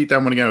repeat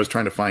that one again? I was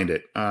trying to find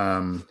it.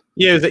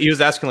 Yeah, he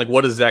was asking, like,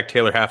 what does Zac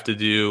Taylor have to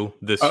do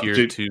this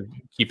year to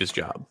keep his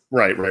job?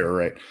 Right.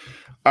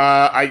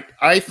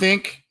 I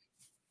think,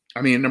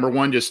 number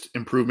one, just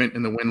improvement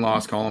in the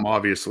win-loss column,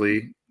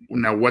 obviously.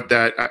 Now,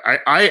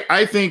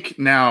 I think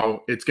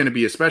now it's going to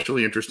be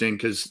especially interesting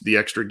because the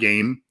extra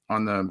game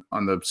on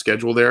the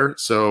schedule there.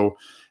 So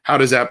how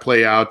does that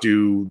play out?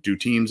 Do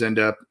teams end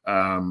up,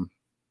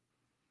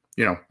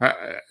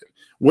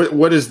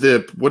 what does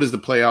the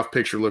playoff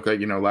picture look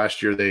like?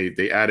 Last year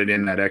they added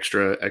in that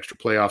extra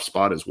playoff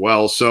spot as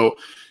well. So,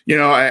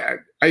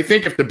 I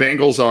think if the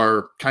Bengals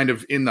are kind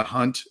of in the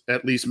hunt,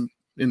 at least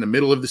in the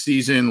middle of the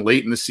season,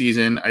 late in the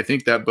season, I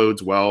think that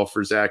bodes well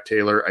for Zac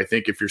Taylor. I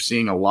think if you're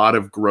seeing a lot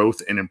of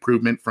growth and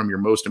improvement from your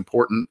most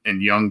important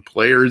and young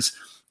players,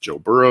 Joe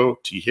Burrow,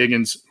 T.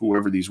 Higgins,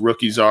 whoever these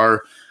rookies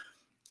are,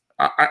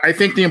 I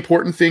think the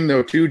important thing,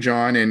 though, too,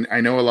 John, and I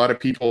know a lot of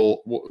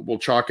people will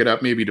chalk it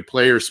up maybe to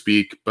player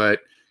speak, but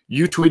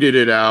you tweeted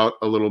it out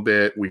a little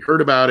bit. We heard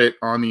about it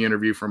on the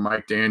interview from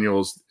Mike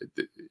Daniels.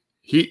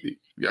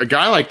 A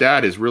guy like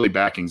that is really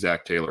backing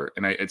Zac Taylor.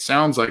 And it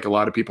sounds like a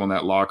lot of people in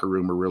that locker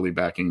room are really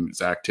backing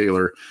Zac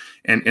Taylor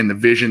and the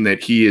vision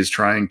that he is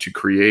trying to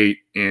create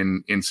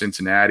in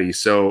Cincinnati.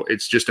 So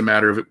it's just a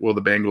matter of, will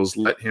the Bengals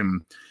let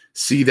him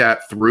see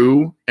that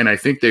through? And I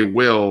think they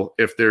will.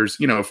 If there's,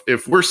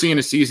 if we're seeing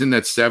a season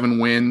that's 7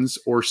 wins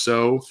or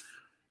so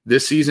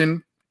this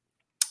season,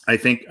 I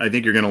think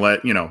you're going to let,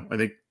 I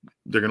think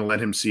they're going to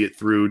let him see it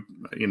through,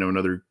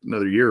 another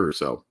year or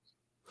so.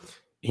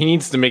 He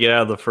needs to make it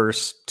out of the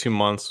first 2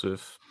 months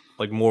with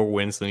like more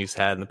wins than he's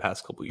had in the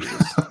past couple of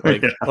years.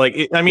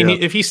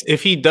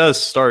 If he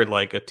does start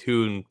like a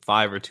 2-5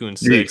 or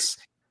 2-6,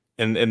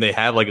 and they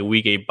have like a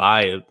week 8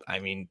 bye,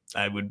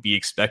 I would be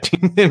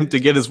expecting him to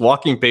get his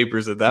walking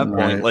papers at that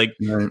point. Like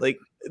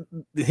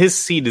his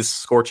seat is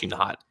scorching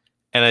hot,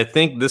 and I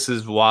think this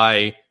is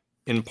why,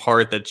 in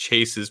part, that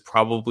Chase is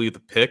probably the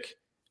pick,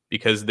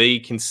 because they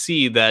can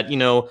see that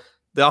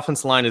the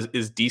offensive line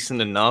is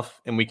decent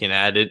enough, and we can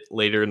add it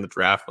later in the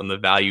draft when the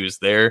value is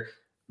there.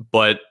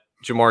 But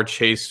Jamar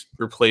Chase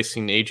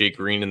replacing AJ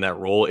Green in that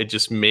role, it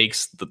just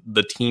makes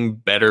the team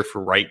better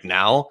for right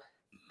now.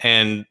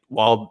 And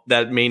while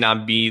that may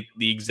not be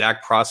the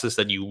exact process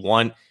that you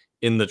want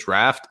in the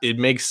draft, it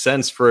makes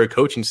sense for a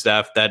coaching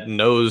staff that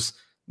knows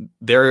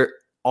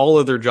all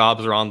of their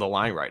jobs are on the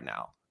line right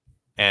now.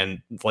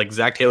 And like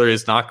Zac Taylor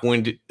is not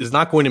going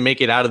to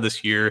make it out of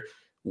this year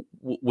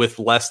with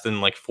less than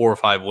like 4 or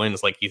 5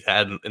 wins like he's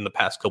had in the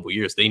past couple of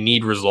years. They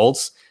need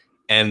results,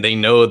 and they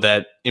know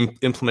that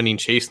implementing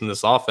Chase in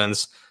this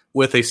offense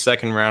with a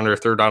second rounder,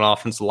 third round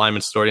offensive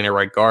lineman starting at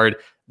right guard,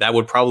 that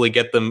would probably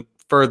get them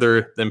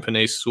further than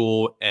Penei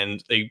Sewell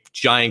and a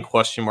giant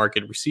question mark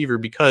at receiver,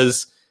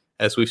 because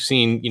as we've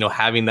seen,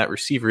 having that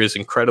receiver is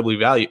incredibly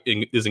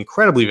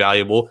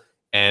valuable.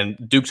 And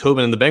Duke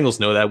Tobin and the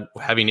Bengals know that,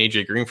 having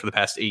AJ Green for the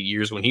past 8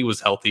 years when he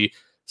was healthy.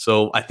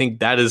 So I think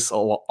that is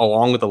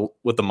along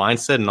with the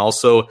mindset, and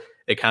also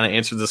it kind of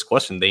answers this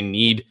question. They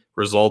need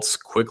results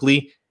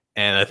quickly,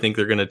 and I think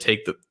they're going to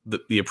take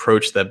the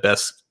approach that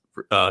best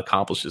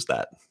accomplishes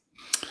that.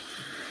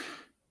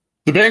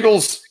 The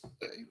Bengals,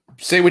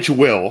 say what you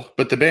will,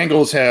 but the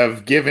Bengals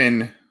have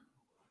given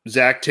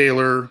Zac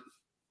Taylor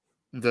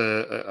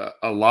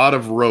a lot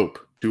of rope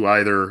to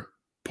either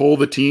pull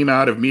the team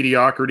out of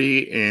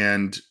mediocrity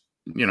and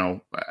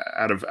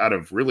out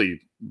of really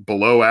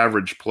below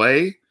average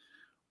play,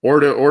 or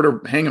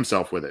to hang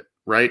himself with it,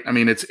 right?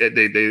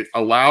 They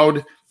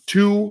allowed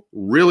 2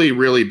 really,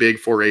 really big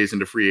forays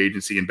into free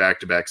agency in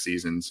back-to-back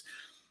seasons.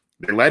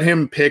 They let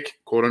him pick,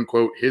 quote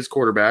unquote, his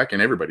quarterback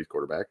and everybody's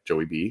quarterback,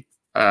 Joey B,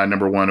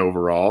 number 1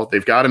 overall.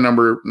 They've got a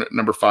number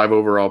 5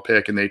 overall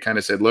pick, and they kind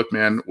of said, look,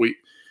 man,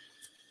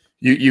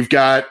 you've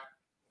got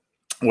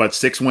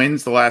 6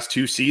 wins the last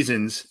 2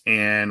 seasons,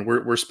 and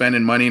we're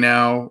spending money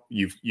now.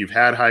 You've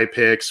had high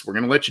picks. We're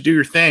going to let you do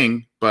your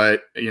thing,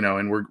 but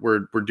and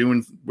we're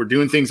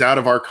doing things out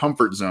of our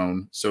comfort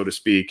zone, so to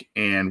speak,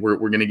 and we're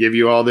going to give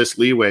you all this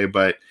leeway,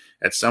 but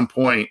at some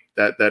point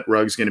that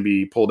rug's going to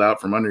be pulled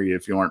out from under you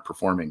if you aren't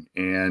performing.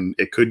 And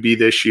it could be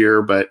this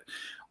year, but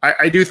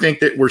I do think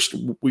that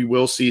we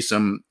will see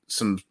some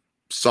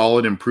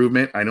solid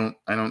improvement. I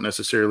don't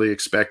necessarily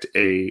expect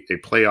a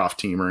playoff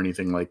team or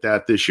anything like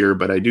that this year,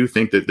 but I do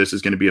think that this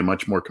is going to be a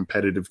much more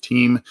competitive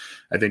team.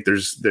 I think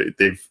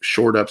they've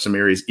shored up some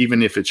areas,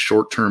 even if it's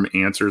short-term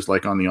answers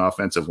like on the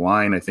offensive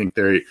line. I think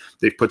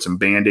they've put some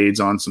Band-Aids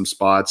on some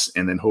spots,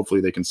 and then hopefully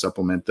they can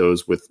supplement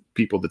those with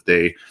people that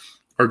they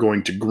are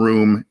going to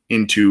groom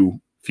into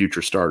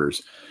future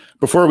starters.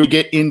 Before we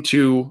get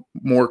into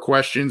more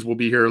questions, we'll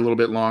be here a little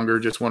bit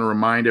longer. Just want to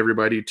remind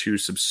everybody to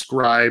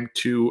subscribe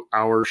to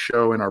our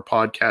show and our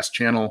podcast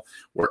channel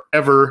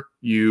wherever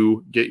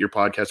you get your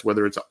podcast,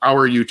 whether it's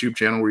our YouTube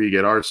channel where you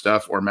get our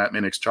stuff or Matt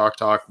Minnick's Chalk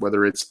Talk,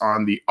 whether it's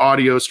on the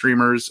audio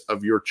streamers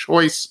of your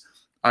choice,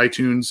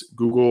 iTunes,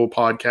 Google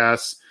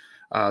Podcasts,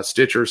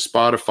 Stitcher,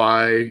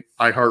 Spotify,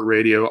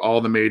 iHeartRadio, all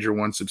the major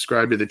ones.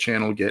 Subscribe to the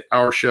channel, get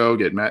our show,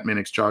 get Matt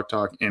Minnick's Chalk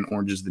Talk and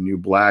Orange is the New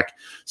Black.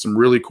 Some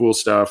really cool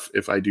stuff,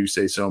 if I do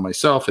say so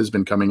myself, has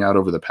been coming out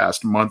over the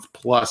past month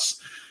plus,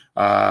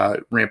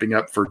 ramping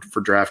up for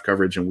draft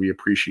coverage, and we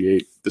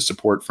appreciate the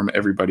support from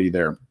everybody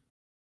there.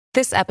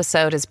 This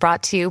episode is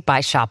brought to you by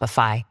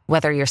Shopify.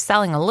 Whether you're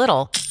selling a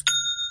little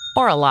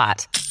or a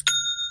lot,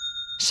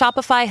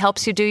 Shopify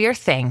helps you do your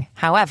thing,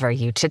 however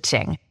you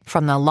cha-ching.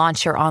 From the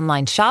launch your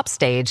online shop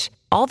stage,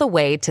 all the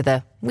way to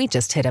the we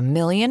just hit 1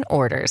 million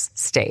orders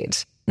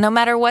stage. No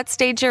matter what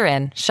stage you're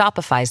in,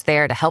 Shopify's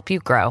there to help you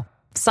grow.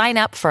 Sign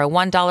up for a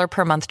 $1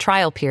 per month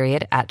trial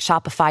period at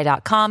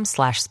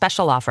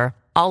shopify.com/special offer,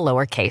 all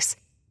lowercase.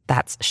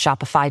 That's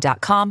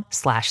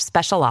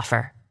shopify.com/special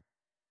offer.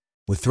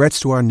 With threats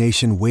to our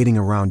nation waiting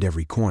around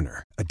every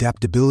corner,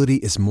 adaptability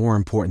is more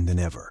important than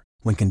ever.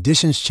 When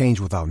conditions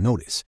change without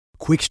notice,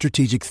 quick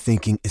strategic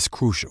thinking is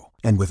crucial.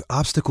 And with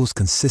obstacles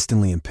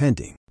consistently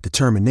impending,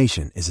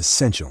 determination is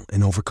essential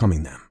in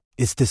overcoming them.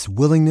 It's this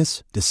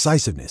willingness,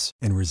 decisiveness,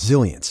 and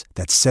resilience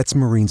that sets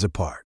Marines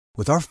apart.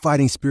 With our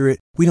fighting spirit,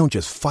 we don't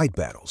just fight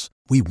battles,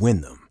 we win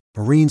them.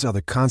 Marines are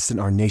the constant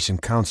our nation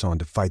counts on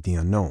to fight the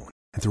unknown.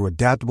 And through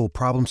adaptable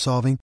problem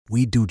solving,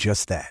 we do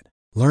just that.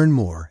 Learn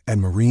more at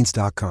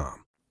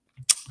marines.com.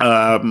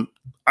 I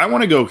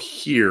want to go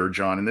here,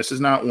 John, and this is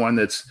not one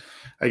that's,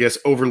 I guess,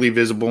 overly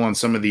visible on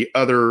some of the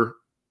other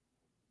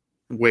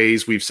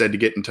ways we've said to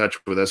get in touch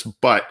with us,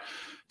 but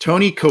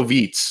Tony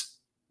Kovitz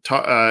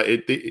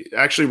it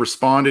actually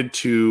responded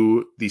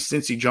to the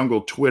Cincy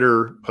Jungle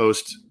Twitter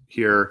post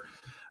here.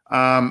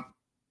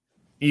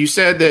 You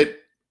said that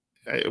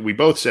we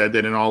both said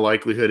that in all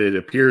likelihood it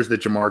appears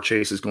that Ja'Marr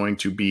Chase is going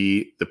to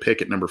be the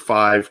pick at number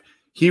 5.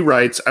 He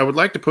writes, I would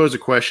like to pose a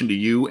question to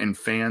you and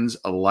fans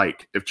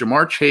alike. If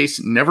Ja'Marr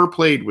Chase never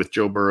played with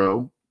Joe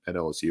Burrow at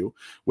LSU,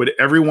 would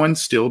everyone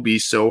still be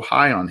so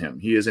high on him?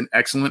 He is an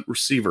excellent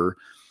receiver,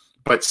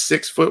 but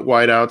 6-foot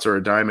wideouts are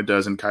a dime a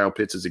dozen. Kyle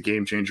Pitts is a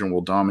game changer and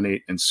will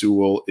dominate, and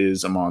Sewell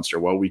is a monster.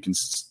 Well, we can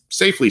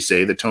safely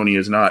say that Tony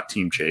is not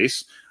Team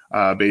Chase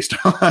based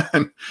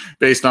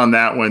on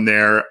that one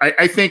there.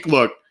 I think,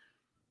 look,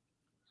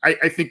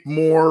 I think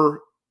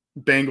more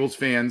Bengals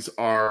fans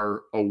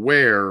are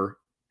aware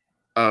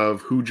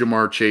of who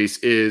Ja'Marr Chase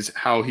is,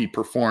 how he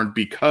performed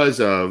because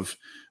of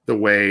the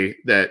way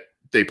that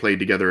they played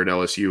together at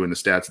LSU and the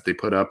stats that they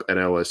put up at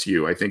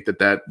LSU. I think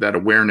that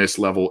awareness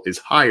level is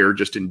higher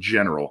just in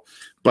general.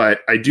 But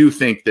I do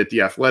think that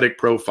the athletic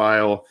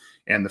profile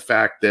and the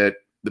fact that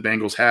the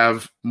Bengals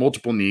have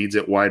multiple needs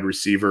at wide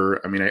receiver,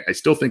 I mean, I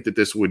still think that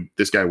this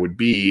guy would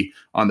be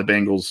on the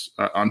Bengals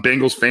on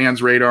Bengals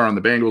fans' radar, on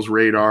the Bengals'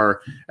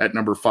 radar at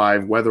number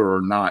 5, whether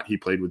or not he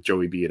played with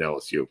Joey B at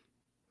LSU.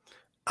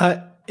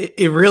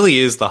 It really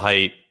is the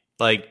height.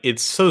 Like,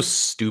 it's so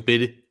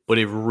stupid, but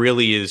it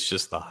really is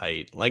just the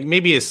height. Like,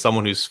 maybe as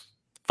someone who's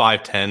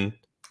 5'10",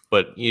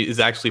 but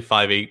is actually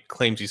 5'8",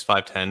 claims he's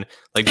 5'10".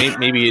 Like,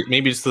 maybe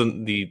it's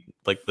the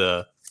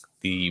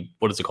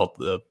what is it called?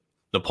 The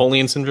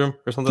Napoleon syndrome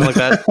or something like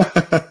that.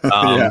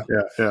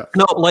 Yeah.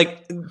 No,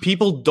 like,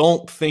 people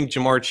don't think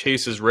Ja'Marr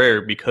Chase is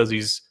rare because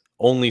he's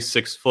only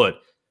 6 foot.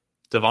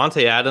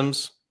 Devontae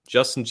Adams,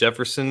 Justin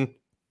Jefferson,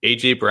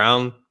 AJ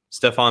Brown,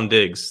 Stephon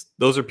Diggs.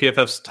 Those are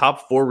PFF's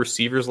top 4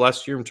 receivers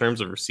last year in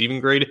terms of receiving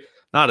grade.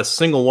 Not a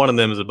single one of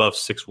them is above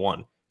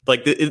 6'1".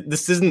 Like,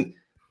 this isn't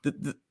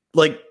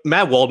like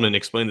Matt Waldman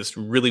explained this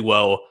really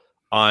well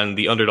on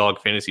the Underdog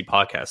Fantasy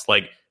podcast.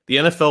 Like, the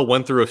NFL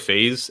went through a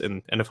phase,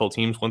 and NFL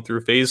teams went through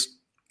a phase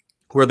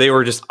where they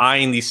were just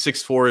eyeing these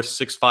 6'4",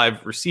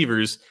 6'5"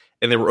 receivers,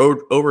 and they were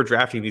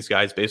overdrafting these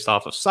guys based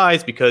off of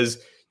size because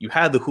you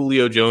had the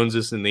Julio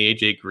Joneses and the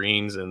AJ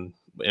Greens and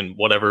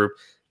whatever,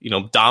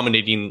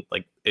 dominating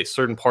like a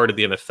certain part of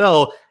the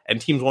NFL,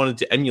 and teams wanted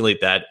to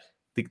emulate that.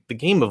 The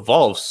game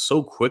evolves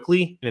so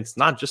quickly, and it's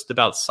not just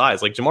about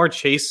size. Like, Ja'Marr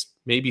Chase,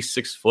 maybe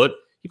 6 foot.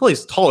 He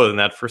plays taller than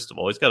that, first of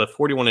all. He's got a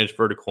 41-inch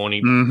vertical, and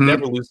he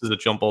never loses a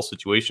jump ball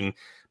situation.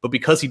 But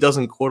because he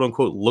doesn't,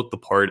 quote-unquote, look the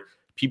part,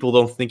 people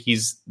don't think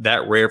he's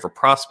that rare of a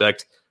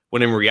prospect,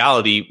 when in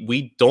reality,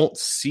 we don't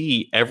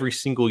see every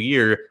single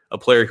year a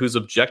player who's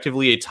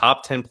objectively a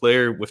top 10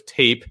 player with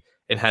tape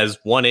and has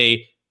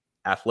 1A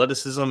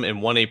athleticism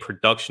and 1A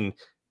production.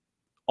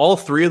 All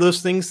 3 of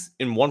those things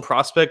in one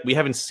prospect, we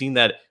haven't seen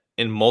that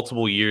in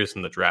multiple years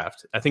in the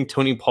draft. I think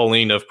Tony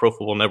Pauline of Pro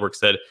Football Network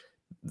said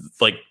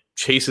like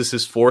Chase is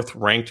his 4th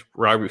ranked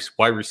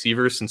wide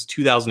receiver since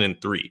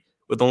 2003,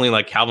 with only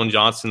like Calvin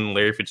Johnson,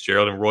 Larry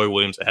Fitzgerald, and Roy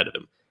Williams ahead of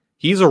him.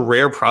 He's a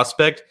rare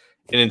prospect,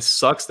 and it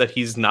sucks that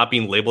he's not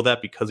being labeled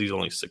that because he's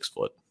only 6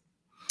 foot.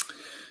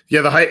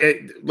 Yeah, the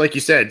height, like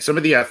you said, some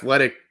of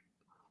the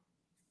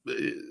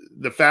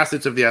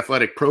facets of the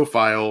athletic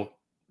profile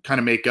kind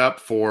of make up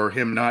for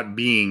him not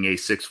being a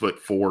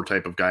 6'4"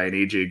 type of guy, an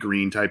AJ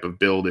Green type of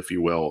build, if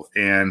you will.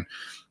 And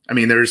I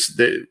mean,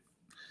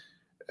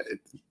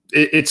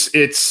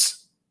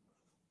 it's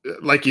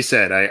like you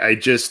said, I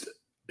just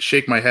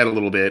shake my head a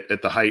little bit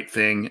at the height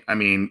thing. I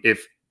mean,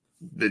 if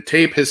the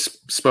tape has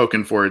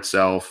spoken for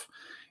itself,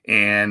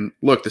 and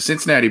look, the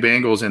Cincinnati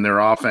Bengals and their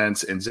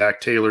offense and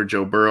Zach Taylor,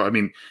 Joe Burrow, I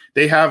mean,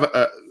 they have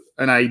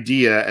an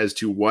idea as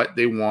to what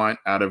they want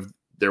out of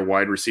their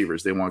wide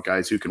receivers. They want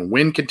guys who can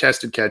win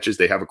contested catches.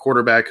 They have a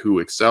quarterback who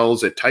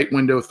excels at tight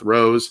window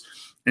throws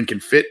and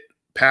can fit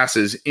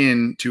passes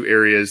into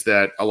areas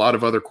that a lot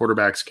of other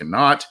quarterbacks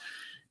cannot.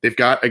 They've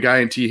got a guy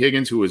in T.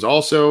 Higgins who is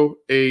also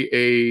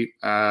a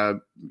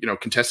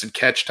contested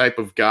catch type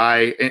of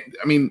guy. And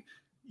I mean,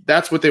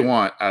 that's what they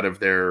want out of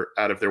their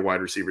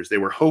wide receivers. They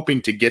were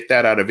hoping to get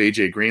that out of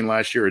AJ Green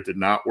last year. It did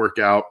not work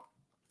out.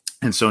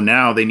 And so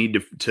now they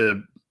need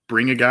to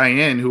bring a guy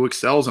in who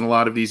excels in a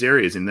lot of these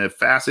areas. In the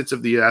facets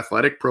of the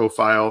athletic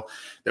profile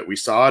that we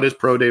saw at his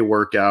pro day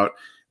workout,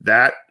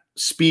 that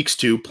speaks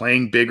to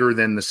playing bigger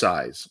than the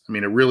size. I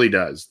mean, it really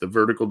does. The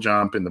vertical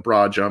jump and the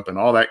broad jump and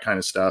all that kind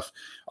of stuff,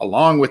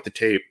 along with the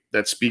tape,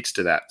 that speaks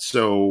to that.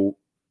 So,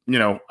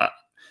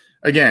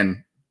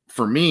 again,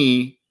 for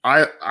me,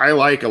 I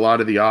like a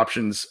lot of the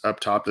options up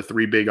top, the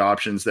 3 big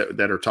options that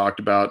are talked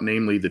about,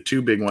 namely the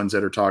 2 big ones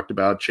that are talked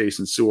about, Chase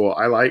and Sewell.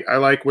 I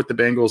like what the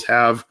Bengals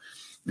have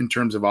in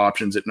terms of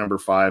options at number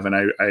 5. And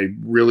I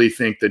really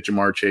think that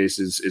Jamar Chase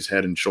is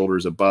head and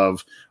shoulders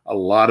above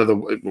all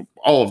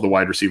of the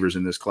wide receivers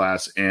in this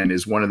class, and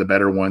is one of the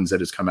better ones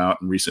that has come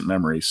out in recent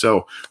memory.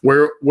 So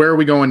where are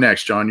we going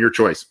next, John? Your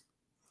choice.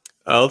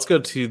 Let's go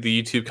to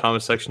the YouTube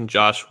comment section.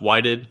 Josh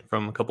Whited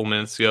from a couple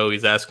minutes ago,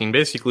 he's asking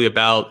basically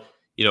about,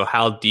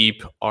 how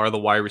deep are the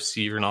wide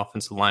receiver and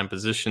offensive line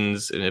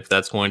positions, and if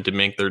that's going to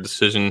make their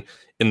decision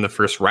in the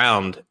first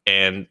round.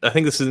 And I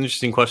think this is an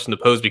interesting question to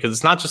pose, because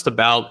it's not just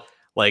about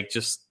like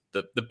just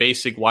the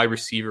basic wide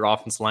receiver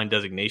offensive line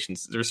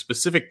designations. There's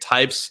specific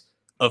types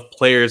of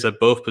players at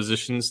both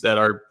positions that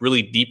are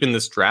really deep in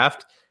this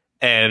draft.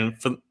 And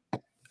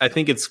I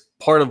think it's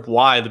part of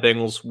why the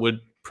Bengals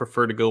would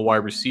prefer to go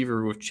wide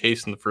receiver with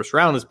Chase in the first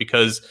round, is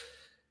because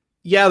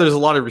there's a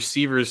lot of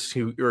receivers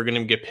who are going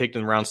to get picked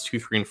in rounds 2,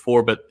 3, and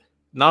 4, but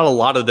not a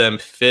lot of them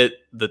fit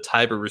the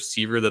type of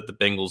receiver that the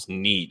Bengals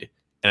need.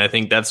 And I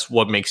think that's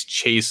what makes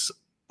Chase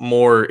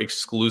more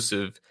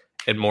exclusive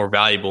and more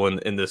valuable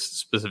in this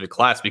specific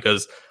class,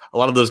 because a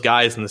lot of those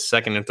guys in the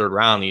 2nd and 3rd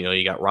round,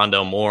 you got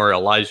Rondale Moore,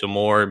 Elijah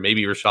Moore,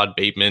 maybe Rashad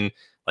Bateman.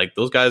 Like,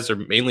 those guys are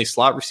mainly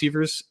slot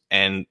receivers,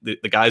 and the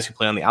guys who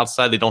play on the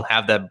outside, they don't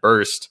have that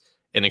burst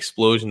and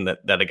explosion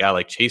that a guy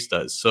like Chase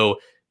does. So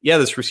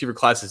this receiver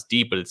class is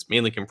deep, but it's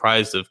mainly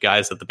comprised of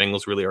guys that the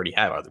Bengals really already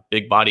have, either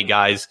big body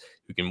guys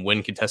who can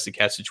win contested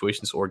catch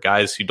situations, or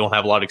guys who don't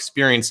have a lot of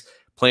experience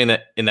playing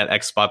in that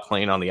X spot,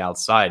 playing on the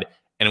outside.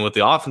 And with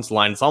the offensive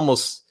line, it's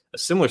almost a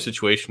similar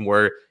situation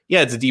where,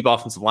 it's a deep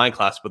offensive line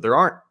class, but there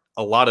aren't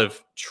a lot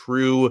of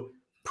true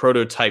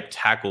prototype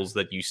tackles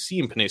that you see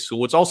in Penei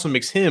Sewell, which also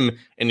makes him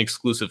an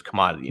exclusive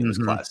commodity in this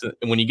class.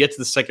 And when you get to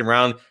the 2nd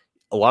round,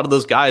 a lot of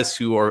those guys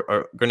who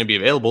are going to be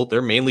available,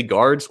 they're mainly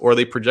guards, or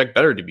they project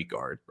better to be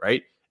guard,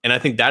 right? And I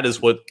think that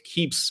is what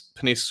keeps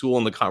Penei Sewell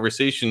in the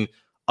conversation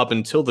up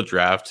until the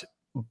draft.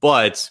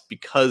 But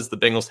because the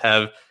Bengals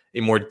have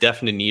a more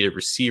definite need at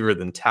receiver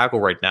than tackle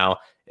right now,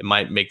 it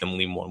might make them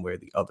lean one way or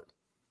the other.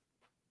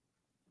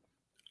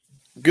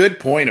 Good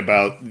point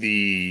about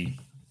the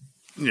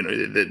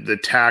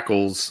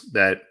tackles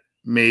that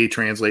may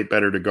translate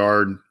better to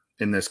guard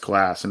in this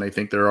class. And I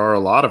think there are a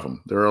lot of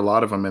them.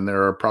 And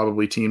there are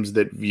probably teams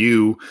that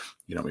view,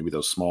 maybe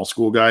those small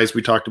school guys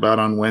we talked about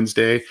on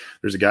Wednesday.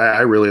 There's a guy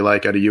I really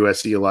like out of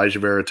USC, Elijah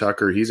Vera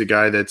Tucker. He's a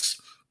guy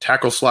that's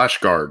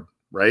tackle/guard,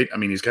 right? I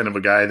mean, he's kind of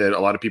a guy that a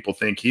lot of people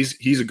think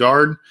he's a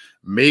guard.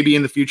 Maybe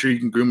in the future you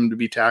can groom him to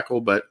be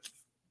tackle, but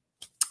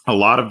a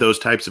lot of those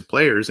types of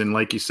players. And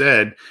like you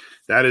said,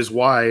 that is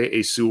why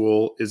a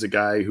Sewell is a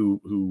guy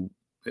who,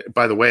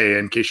 by the way,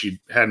 in case you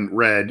hadn't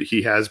read,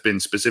 he has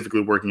been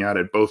specifically working out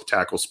at both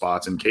tackle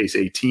spots in case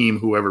a team,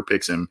 whoever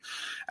picks him,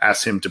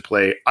 asks him to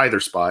play either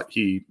spot.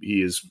 He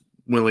is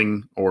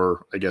willing,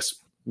 or I guess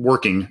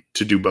working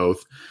to do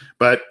both.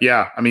 But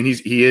I mean,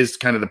 he is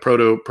kind of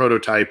the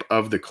prototype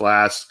of the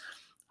class.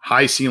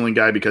 High ceiling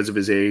guy because of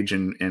his age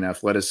and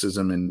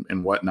athleticism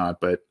and whatnot.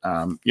 But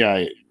I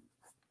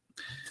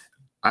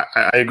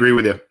agree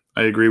with you.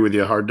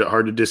 Hard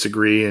to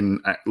disagree. And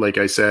like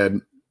I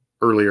said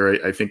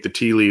earlier, I think the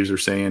tea leaves are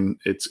saying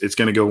it's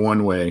going to go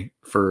one way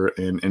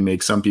and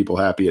make some people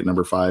happy at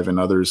number 5 and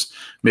others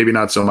maybe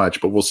not so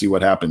much, but we'll see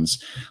what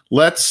happens.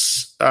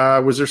 Was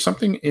there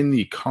something in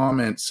the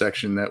comment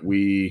section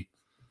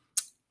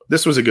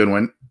this was a good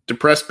one.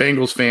 Depressed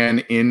Bengals fan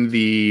in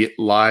the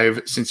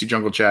live Cincy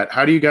Jungle chat.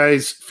 How do you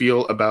guys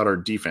feel about our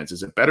defense?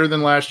 Is it better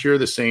than last year,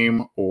 the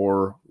same,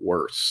 or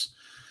worse?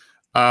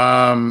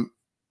 Well,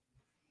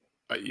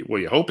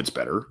 you hope it's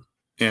better.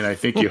 And I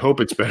think you hope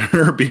it's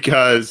better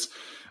because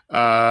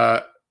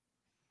the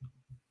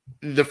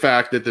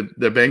fact that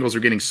the Bengals are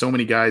getting so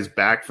many guys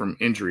back from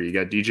injury. You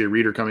got DJ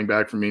Reader coming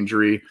back from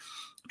injury.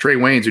 Trey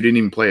Waynes, who didn't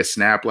even play a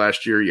snap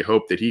last year, you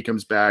hope that he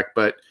comes back.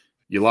 But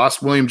you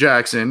lost William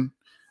Jackson.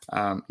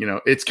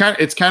 It's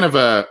kind of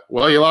a,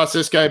 well, you lost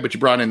this guy, but you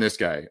brought in this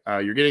guy.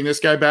 You're getting this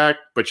guy back,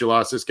 but you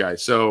lost this guy.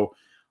 So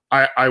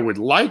I would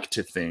like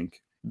to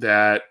think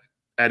that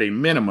at a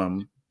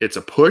minimum, it's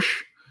a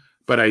push.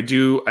 But I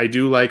do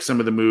like some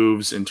of the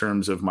moves in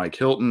terms of Mike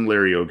Hilton,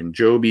 Larry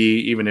Ogunjobi,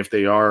 even if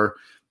they are,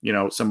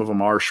 some of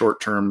them are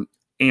short-term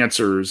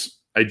answers.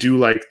 I do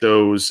like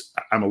those.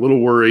 I'm a little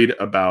worried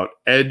about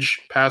edge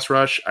pass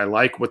rush. I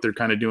like what they're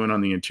kind of doing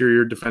on the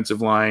interior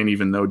defensive line,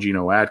 even though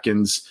Geno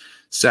Atkins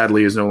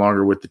sadly is no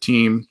longer with the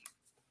team.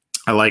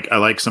 I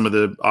like some of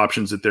the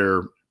options that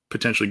they're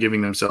potentially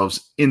giving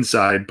themselves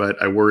inside,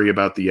 but I worry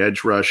about the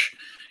edge rush.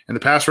 And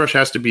the pass rush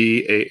has to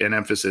be an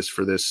emphasis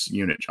for this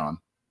unit, John.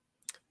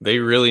 They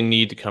really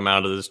need to come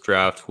out of this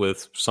draft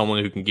with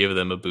someone who can give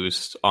them a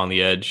boost on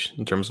the edge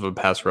in terms of a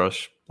pass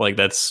rush. Like,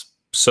 that's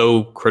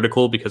so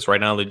critical because right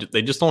now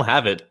they just don't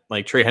have it.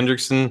 Like Trey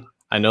Hendrickson,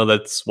 I know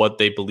that's what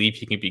they believe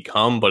he can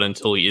become, but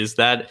until he is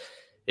that,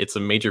 it's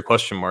a major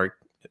question mark.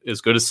 As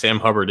good as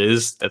Sam Hubbard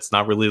is, that's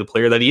not really the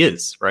player that he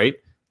is, right?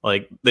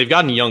 Like, they've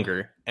gotten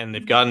younger and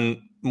they've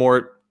gotten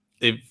more,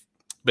 they've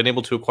been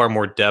able to acquire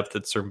more depth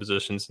at certain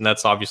positions, and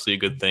that's obviously a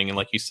good thing. And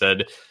like you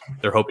said,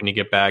 they're hoping to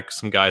get back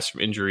some guys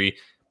from injury.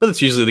 But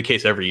it's usually the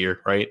case every year,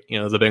 right?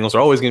 The Bengals are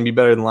always going to be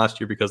better than last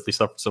year because they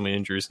suffered so many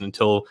injuries. And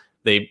until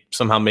they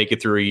somehow make it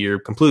through a year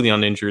completely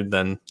uninjured,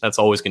 then that's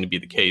always going to be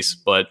the case.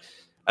 But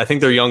I think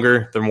they're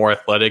younger, they're more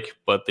athletic,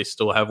 but they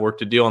still have work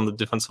to do on the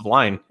defensive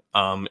line.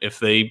 If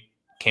they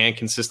can't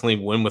consistently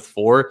win with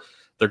 4,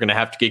 they're going to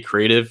have to get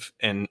creative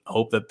and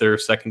hope that their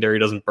secondary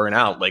doesn't burn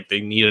out. Like,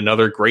 they need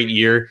another great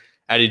year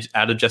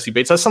out of Jesse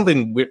Bates. That's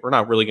something we're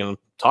not really going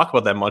to talk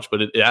about that much,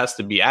 but it has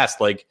to be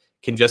asked. Like,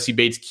 can Jesse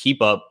Bates keep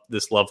up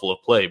this level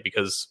of play?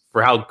 Because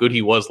for how good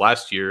he was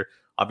last year,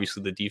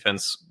 obviously the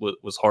defense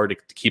was hard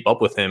to keep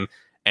up with him.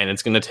 And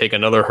it's going to take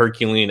another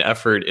Herculean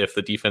effort if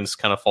the defense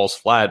kind of falls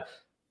flat,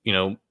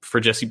 for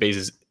Jesse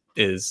Bates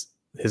is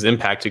his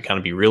impact to kind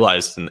of be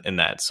realized in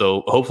that.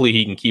 So hopefully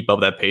he can keep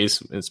up that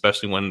pace,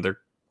 especially when they're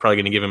probably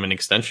going to give him an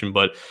extension.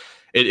 But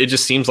it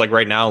just seems like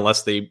right now,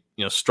 unless they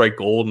strike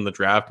gold in the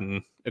draft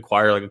and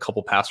acquire like a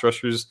couple pass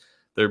rushers,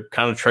 they're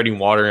kind of treading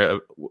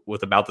water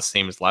with about the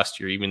same as last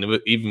year,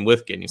 even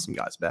with getting some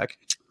guys back.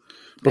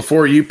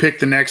 Before you pick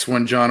the next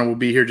one, John, we'll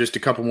be here just a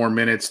couple more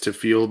minutes to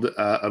field.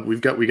 We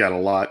got a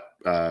lot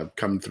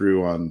coming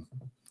through on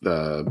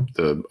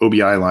the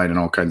OBI line and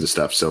all kinds of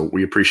stuff. So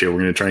we appreciate it.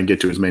 We're going to try and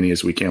get to as many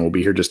as we can. We'll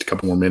be here just a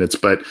couple more minutes.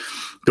 But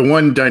the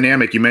one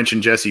dynamic, you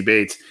mentioned Jesse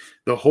Bates,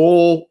 the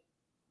whole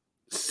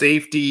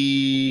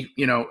safety,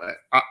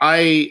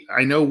 I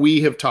know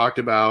we have talked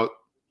about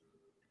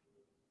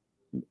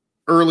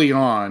early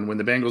on when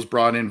the Bengals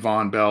brought in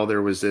Von Bell,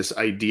 there was this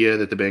idea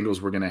that the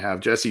Bengals were going to have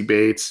Jesse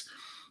Bates,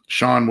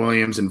 Sean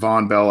Williams, and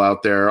Von Bell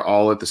out there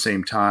all at the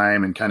same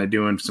time and kind of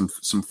doing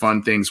some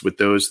fun things with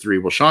those three.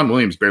 Well, Sean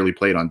Williams barely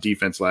played on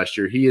defense last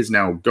year. He is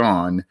now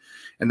gone,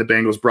 and the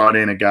Bengals brought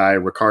in a guy,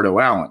 Ricardo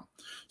Allen.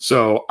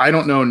 So I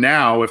don't know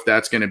now if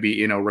that's going to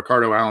be,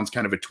 Ricardo Allen's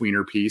kind of a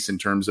tweener piece in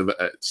terms of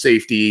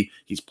safety.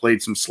 He's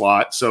played some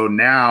slot. So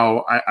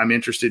now I'm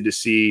interested to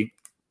see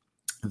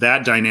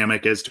that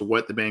dynamic as to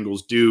what the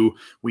Bengals do.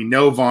 We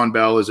know Von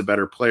Bell is a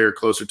better player,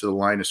 closer to the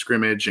line of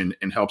scrimmage and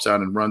helps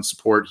out in run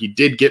support. He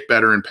did get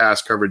better in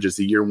pass coverage as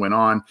the year went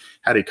on,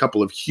 had a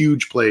couple of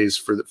huge plays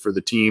for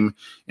the team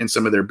in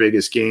some of their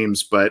biggest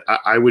games. But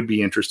I would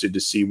be interested to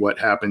see what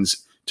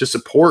happens to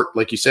support,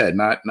 like you said,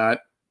 not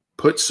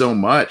put so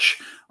much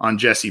on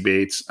Jesse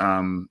Bates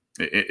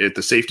at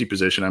the safety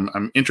position.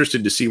 I'm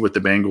interested to see what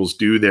the Bengals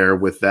do there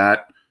with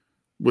that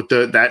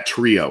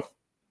trio.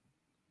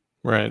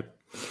 Right.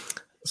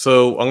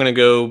 So I'm going to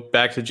go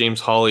back to James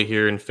Hawley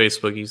here in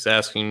Facebook. He's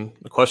asking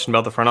a question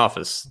about the front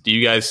office. Do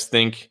you guys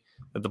think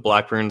that the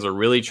Blackburns are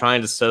really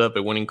trying to set up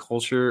a winning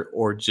culture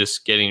or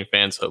just getting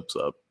fans' hopes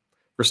up?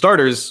 For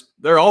starters,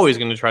 they're always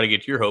going to try to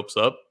get your hopes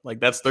up.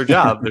 Like, that's their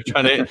job. They're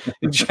trying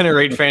to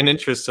generate fan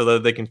interest so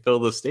that they can fill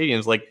the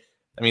stadiums. Like,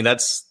 I mean,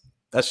 that's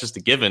just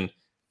a given.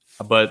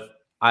 But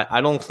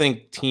I don't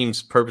think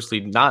teams purposely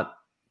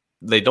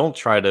they don't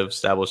try to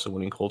establish a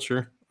winning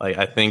culture. Like,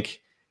 I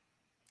think,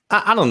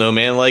 I don't know,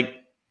 man. Like,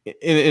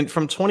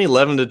 from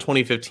 2011 to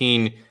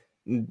 2015,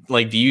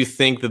 like, do you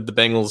think that the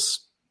Bengals,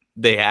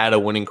 they had a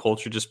winning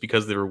culture just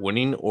because they were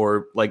winning?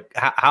 Or like,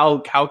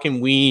 how can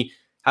we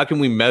how can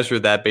we measure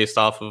that based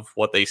off of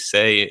what they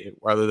say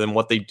rather than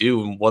what they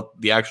do and what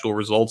the actual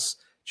results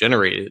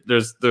generated?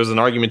 There's an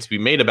argument to be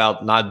made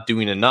about not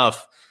doing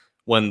enough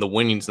when the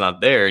winning's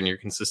not there and you're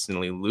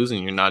consistently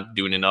losing. You're not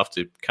doing enough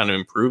to kind of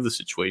improve the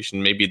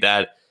situation. Maybe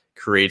that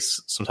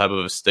creates some type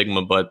of a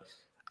stigma, but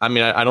I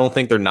mean, I don't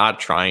think they're not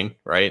trying,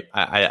 right?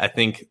 I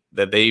think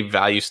that they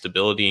value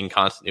stability and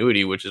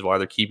continuity, which is why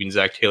they're keeping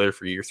Zach Taylor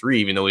for year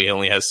 3, even though he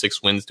only has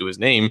 6 wins to his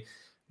name.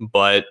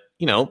 But,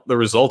 the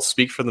results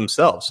speak for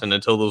themselves. And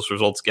until those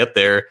results get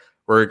there,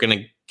 we're going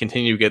to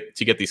continue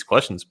to get these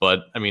questions.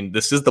 But, I mean,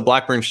 this is the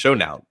Blackburn show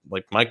now.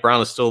 Like, Mike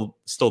Brown is still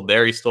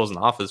there. He still has an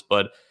office,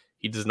 but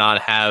he does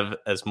not have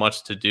as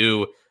much to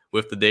do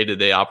with the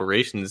day-to-day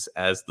operations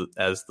as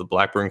the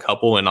Blackburn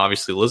couple, and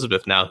obviously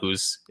Elizabeth now,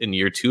 who's in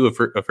year 2 of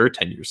her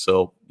tenure.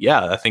 So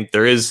yeah, I think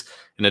there is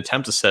an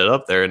attempt to set it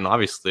up there, and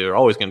obviously they're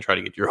always going to try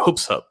to get your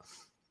hopes up.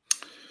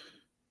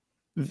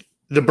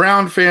 The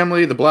Brown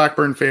family, the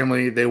Blackburn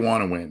family, they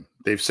want to win.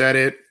 They've said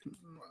it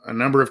a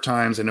number of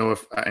times. I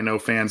know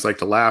fans like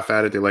to laugh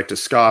at it, they like to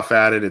scoff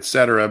at it,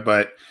 etc.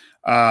 But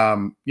they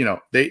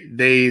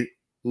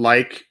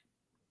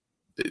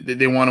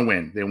want to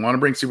win. They want to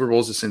bring Super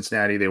Bowls to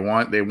Cincinnati. They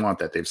want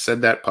that. They've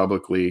said that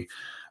publicly.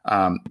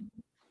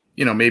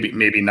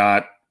 Maybe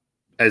not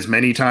as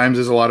many times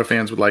as a lot of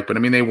fans would like, but I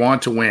mean, they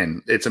want to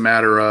win. It's a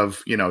matter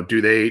of,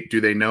 do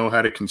they know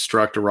how to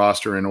construct a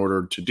roster in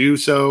order to do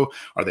so?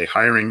 Are they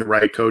hiring the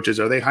right coaches?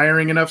 Are they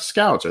hiring enough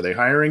scouts? Are they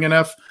hiring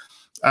enough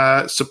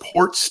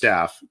support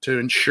staff to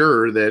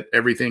ensure that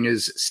everything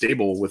is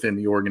stable within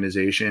the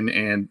organization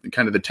and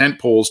kind of the tent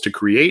poles to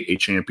create a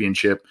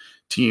championship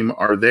team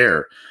are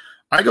there?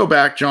 I go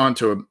back, John,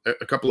 to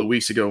a couple of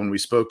weeks ago when we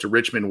spoke to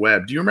Richmond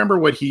Webb. Do you remember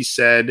what he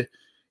said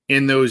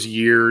in those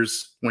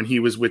years when he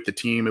was with the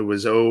team? It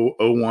was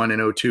 01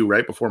 and 02,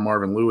 right before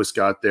Marvin Lewis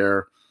got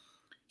there.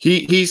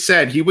 He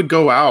said he would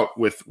go out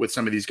with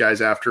some of these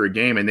guys after a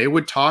game, and they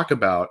would talk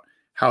about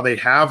how they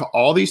have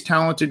all these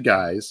talented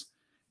guys,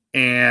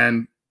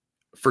 and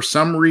for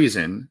some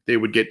reason they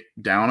would get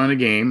down on a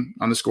game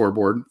on the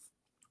scoreboard,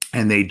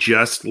 and they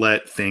just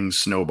let things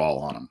snowball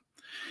on them.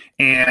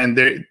 And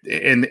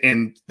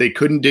they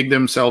couldn't dig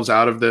themselves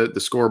out of the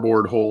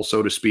scoreboard hole,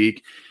 so to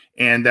speak.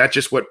 And that's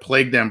just what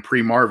plagued them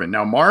pre-Marvin.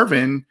 Now,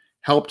 Marvin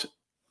helped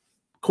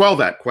quell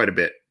that quite a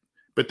bit.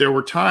 But there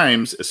were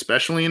times,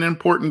 especially in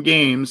important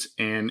games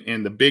and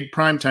in the big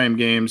primetime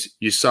games,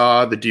 you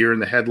saw the deer in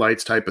the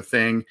headlights type of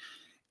thing.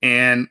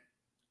 And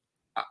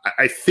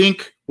I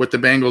think what the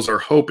Bengals are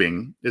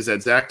hoping is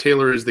that Zach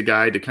Taylor is the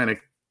guy to kind of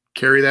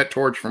carry that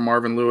torch from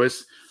Marvin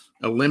Lewis,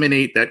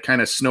 eliminate that kind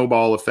of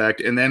snowball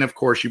effect. And then, of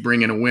course, you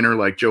bring in a winner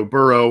like Joe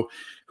Burrow,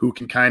 who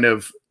can kind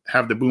of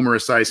have the Boomer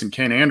Esiason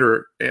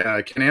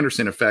and Ken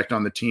Anderson effect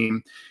on the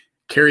team,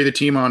 carry the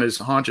team on his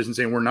haunches and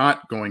say, we're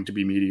not going to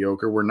be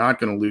mediocre. We're not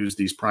going to lose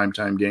these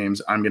primetime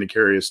games. I'm going to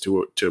carry us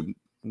to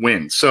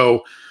win.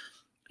 So,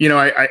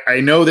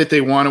 I know that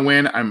they want to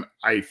win.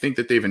 I think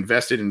that they've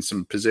invested in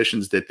some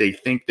positions that they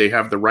think they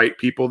have the right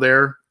people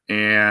there.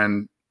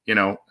 And,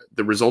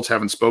 the results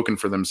haven't spoken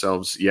for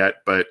themselves yet,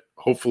 but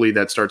hopefully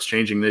that starts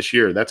changing this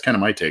year. That's kind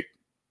of my take.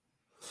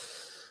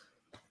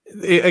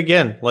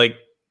 Again, like,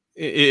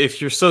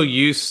 if you're so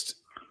used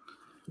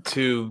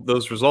to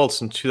those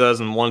results in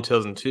 2001,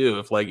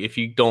 2002, if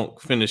you don't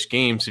finish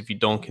games, if you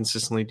don't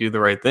consistently do the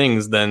right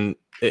things, then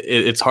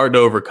it's hard to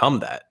overcome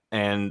that.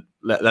 And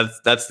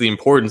that's the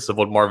importance of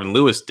what Marvin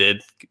Lewis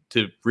did,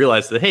 to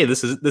realize that, hey,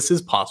 this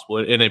is possible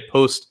in a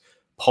post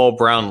Paul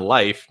Brown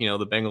life. The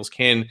Bengals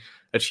can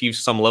achieve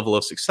some level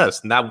of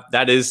success, and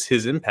that is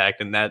his impact,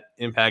 and that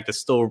impact is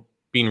still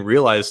being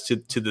realized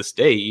to this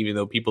day, even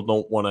though people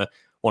don't want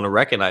to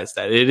recognize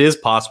that it is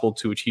possible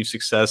to achieve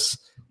success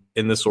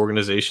in this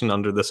organization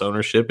under this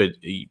ownership.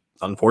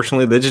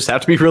 Unfortunately, they just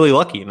have to be really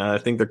lucky, and I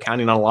think they're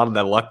counting on a lot of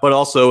that luck, but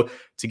also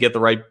to get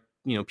the right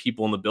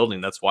people in the building.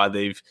 That's why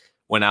they've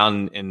went out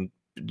and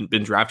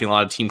been drafting a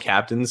lot of team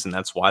captains, and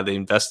that's why they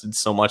invested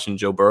so much in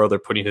Joe Burrow. They're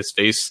putting his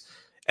face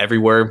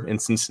everywhere in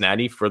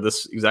Cincinnati for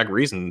this exact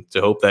reason,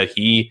 to hope that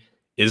he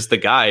is the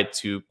guy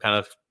to kind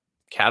of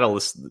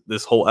catalyst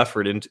this whole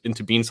effort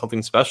into being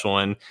something special.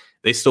 And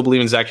they still believe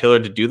in Zach Taylor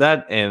to do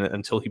that. And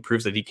until he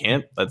proves that he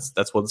can't, that's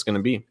what it's going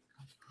to be.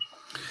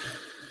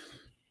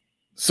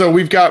 So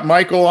we've got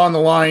Michael on the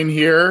line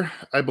here,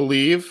 I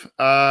believe.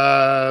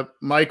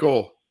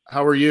 Michael,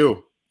 how are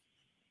you?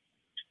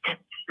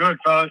 Good,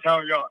 fellas. How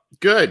are y'all?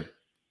 Good.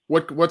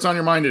 What's on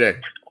your mind today?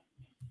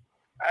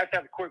 I just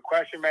have a quick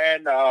question,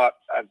 man. I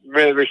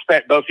really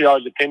respect both of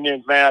y'all's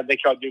opinions, man. I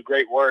think y'all do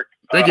great work.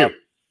 Thank you.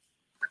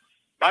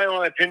 My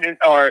only opinion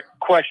or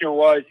question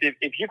was,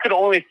 if you could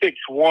only fix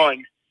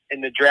one in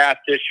the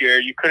draft this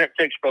year, you couldn't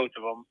fix both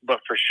of them, but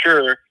for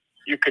sure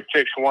you could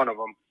fix one of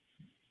them.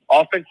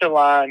 Offensive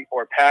line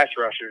or pass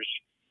rushers.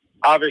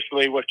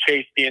 Obviously, with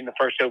Chase being the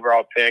first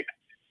overall pick,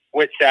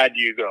 which side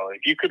do you go?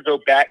 If you could go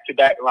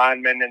back-to-back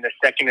linemen in the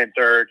second and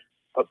third,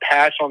 but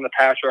pass on the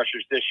pass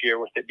rushers this year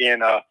with it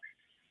being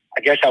I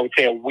guess I would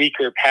say a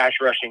weaker pass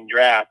rushing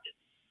draft.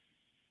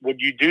 Would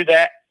you do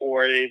that,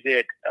 or is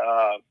it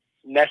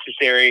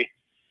necessary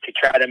to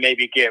try to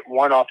maybe get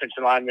one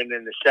offensive lineman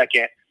in the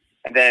second.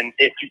 And then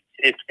if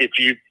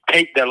you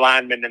take the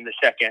lineman in the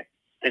second,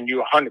 then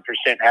you 100%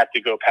 have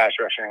to go pass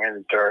rushing in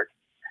the third.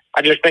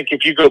 I just think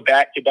if you go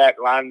back-to-back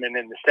linemen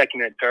in the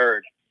second and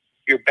third,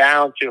 you're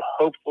bound to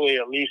hopefully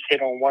at least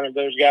hit on one of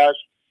those guys.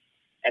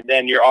 And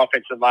then your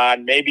offensive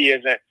line maybe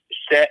isn't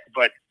set,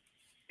 but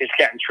it's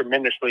gotten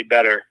tremendously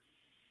better.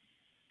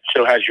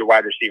 So has your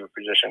wide receiver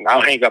position.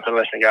 I'll hang up and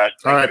listen, guys.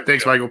 All right.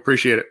 Thanks, Michael.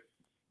 Appreciate it.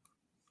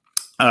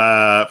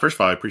 First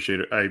of all, I appreciate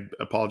it. I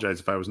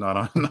apologize if I was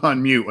not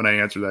on mute when I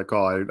answered that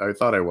call. I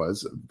thought I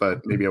was,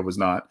 but maybe I was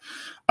not.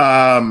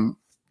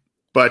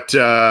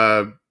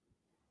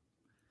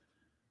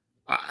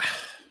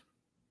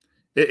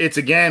 It's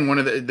again one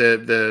of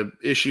the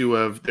issue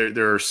of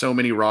there are so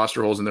many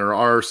roster holes, and there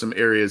are some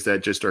areas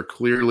that just are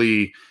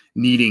clearly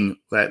needing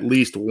at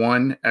least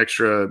one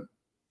extra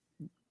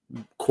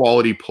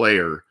quality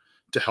player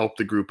to help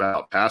the group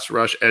out. Pass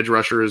rush, edge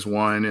rusher is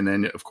one, and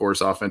then of course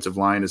offensive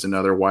line is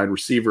another, wide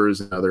receiver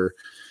is another.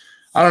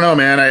 I don't know,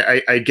 man.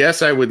 I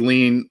guess I would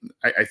lean.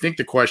 I think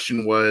the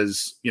question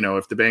was,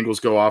 if the Bengals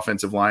go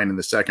offensive line in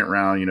the second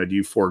round, do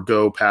you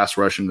forego pass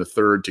rush in the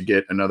third to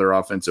get another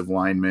offensive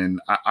lineman?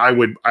 I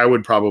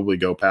would probably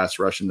go pass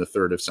rush in the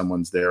third if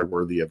someone's there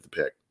worthy of the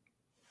pick.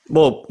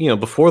 Well,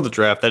 before the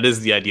draft, that is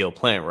the ideal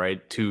plan,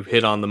 right? To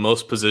hit on the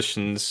most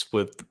positions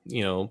with,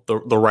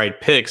 the right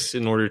picks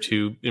in order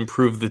to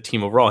improve the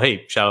team overall.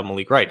 Hey, shout out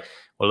Malik Wright.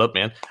 What up,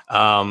 man?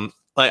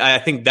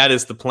 I think that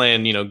is the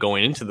plan,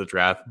 going into the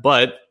draft,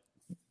 but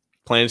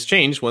plans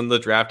change when the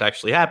draft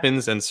actually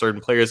happens and certain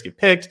players get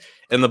picked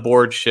and the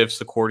board shifts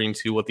according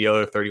to what the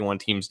other 31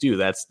 teams do.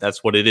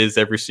 That's what it is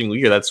every single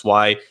year. That's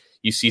why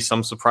you see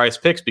some surprise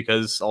picks,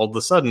 because all of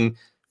a sudden,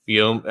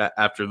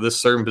 after this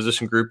certain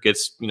position group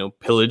gets,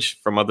 pillaged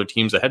from other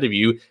teams ahead of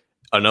you,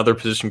 another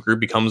position group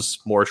becomes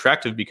more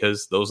attractive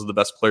because those are the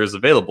best players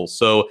available.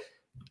 So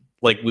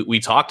like we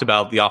talked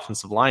about the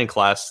offensive line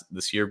class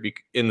this year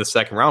in the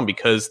second round,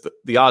 because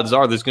the odds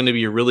are there's going to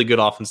be a really good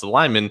offensive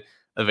lineman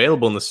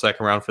available in the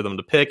second round for them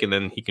to pick, and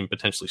then he can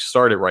potentially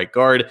start at right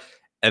guard.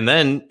 And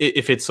then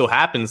if it so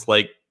happens,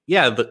 they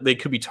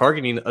could be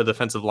targeting a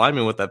defensive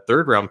lineman with that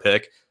third round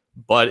pick,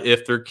 but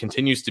if there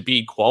continues to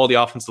be quality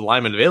offensive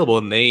linemen available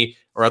and they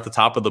are at the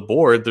top of the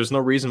board, there's no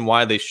reason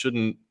why they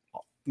shouldn't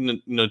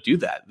do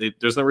that.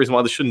 There's no reason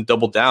why they shouldn't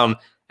double down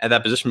at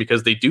that position,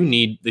 because they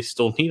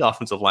still need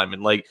offensive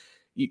linemen. Like,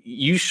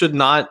 you should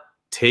not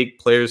take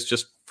players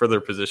just for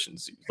their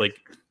positions. Like,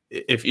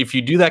 if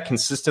you do that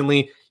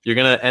consistently, you're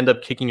going to end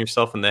up kicking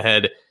yourself in the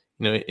head,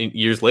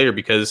 years later,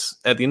 because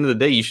at the end of the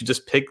day, you should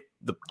just pick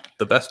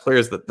the best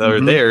players that are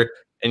there,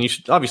 and you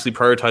should obviously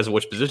prioritize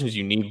which positions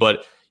you need,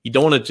 but you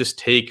don't want to just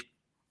take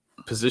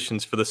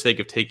positions for the sake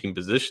of taking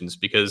positions,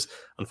 because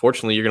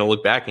unfortunately you're going to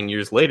look back in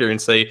years later and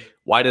say,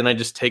 why didn't I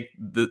just take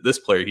this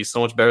player? He's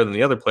so much better than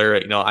the other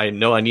player. I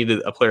know I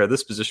needed a player at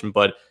this position,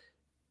 but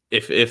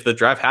if the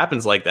draft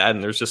happens like that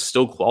and there's just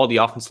still quality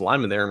offensive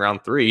linemen there in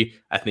round 3,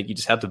 I think you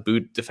just have to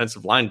boot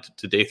defensive line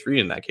to day 3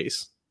 in that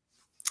case.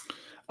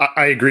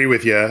 I agree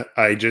with you.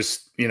 I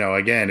just,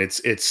 again,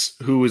 it's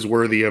who is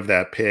worthy of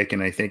that pick.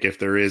 And I think if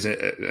there is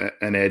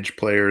an edge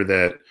player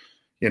that,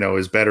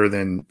 is better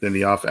than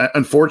the off.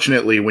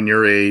 Unfortunately, when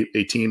you're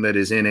a team that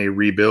is in a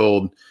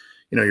rebuild,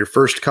 your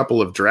first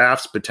couple of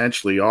drafts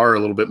potentially are a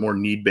little bit more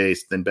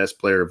need-based than best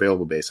player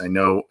available based. I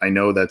know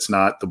that's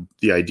not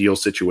the ideal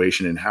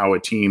situation and how a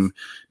team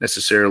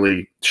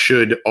necessarily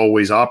should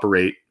always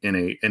operate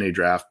in a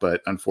draft,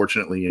 but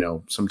unfortunately,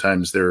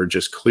 sometimes there are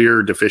just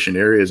clear deficient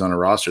areas on a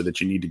roster that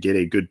you need to get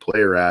a good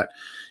player at.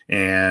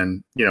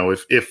 And,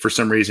 if for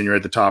some reason you're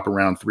at the top of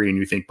round 3 and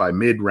you think by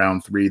mid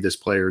round 3, this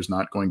player is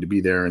not going to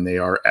be there and they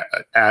are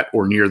at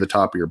or near the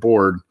top of your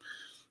board,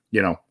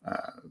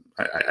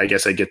 I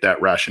guess I get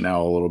that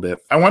rationale a little bit.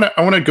 I want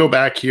to go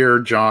back here,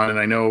 John, and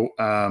I know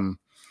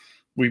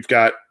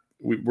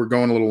we're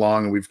going a little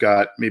long and we've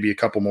got maybe a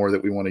couple more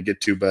that we want to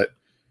get to, but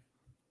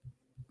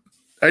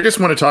I just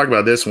want to talk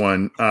about this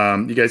one.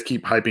 You guys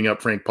keep hyping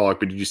up Frank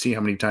Pollock, but did you see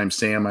how many times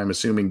Sam, I'm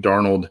assuming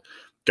Darnold,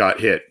 got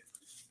hit?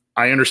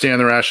 I understand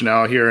the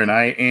rationale here, and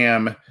I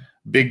am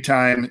big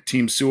time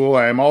Team Sewell.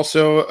 I am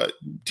also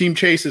Team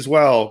Chase as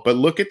well, but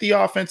look at the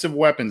offensive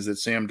weapons that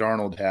Sam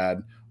Darnold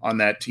had on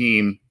that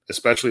team,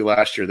 especially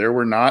last year. There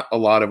were not a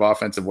lot of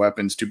offensive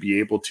weapons to be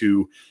able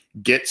to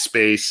get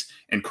space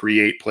and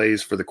create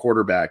plays for the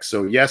quarterback.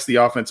 So yes, the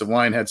offensive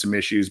line had some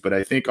issues, but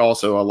I think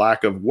also a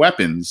lack of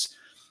weapons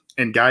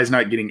and guys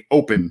not getting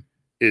open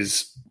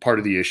is part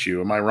of the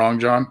issue. Am I wrong,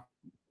 John?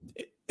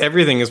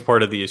 Everything is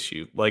part of the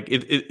issue. Like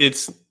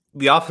it's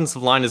the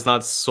offensive line is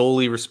not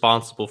solely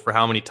responsible for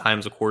how many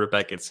times a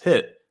quarterback gets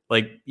hit.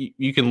 Like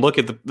you can look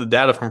at the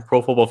data from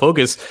Pro Football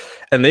Focus,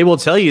 and they will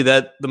tell you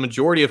that the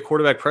majority of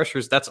quarterback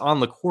pressures, that's on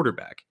the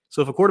quarterback.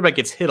 So if a quarterback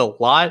gets hit a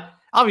lot,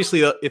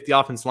 obviously if the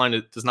offensive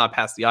line does not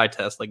pass the eye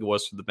test like it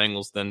was for the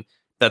Bengals, then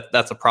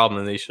that's a problem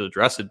and they should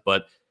address it.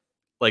 But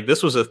like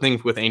this was a thing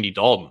with Andy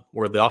Dalton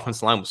where the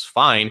offensive line was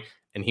fine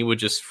and he would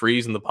just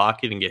freeze in the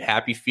pocket and get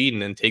happy feet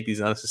and then take these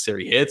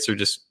unnecessary hits or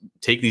just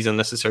take these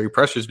unnecessary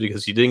pressures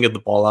because he didn't get the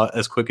ball out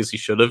as quick as he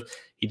should have.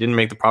 He didn't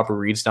make the proper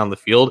reads down the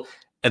field,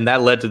 and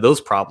that led to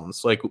those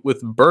problems. Like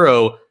with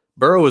Burrow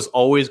is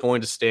always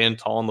going to stand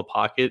tall in the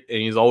pocket,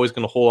 and he's always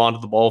going to hold on to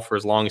the ball for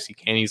as long as he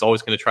can. He's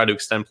always going to try to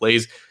extend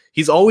plays.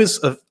 He's always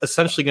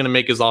essentially going to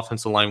make his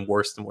offensive line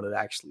worse than what it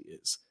actually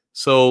is.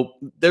 So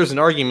there's an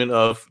argument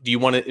of, do you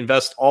want to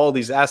invest all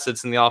these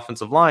assets in the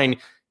offensive line,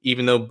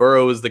 even though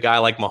Burrow is the guy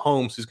like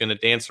Mahomes who's going to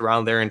dance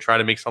around there and try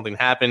to make something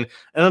happen,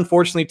 and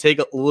unfortunately take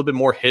a little bit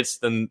more hits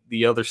than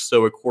the other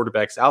stoic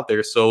quarterbacks out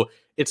there. So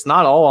it's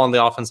not all on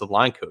the offensive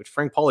line coach.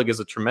 Frank Pollack is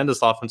a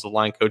tremendous offensive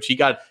line coach. He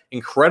got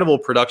incredible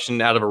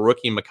production out of a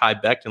rookie,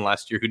 Mekhi Becton,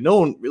 last year, who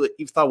no one really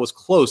thought was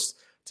close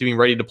to being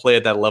ready to play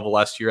at that level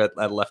last year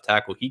at left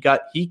tackle.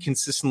 He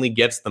consistently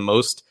gets the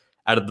most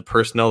out of the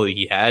personnel that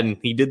he had, and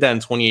he did that in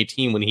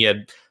 2018 when he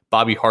had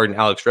Bobby Hart and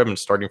Alex Redmond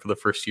starting for the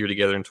first year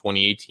together in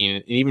 2018.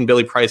 And even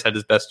Billy Price had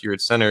his best year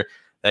at center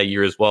that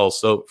year as well.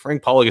 So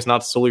Frank Pollack is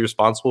not solely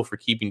responsible for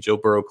keeping Joe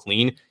Burrow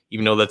clean,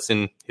 even though that's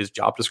in his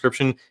job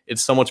description.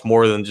 It's so much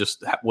more than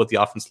just what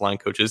the offensive line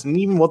coach is, and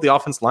even what the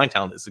offensive line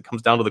talent is. It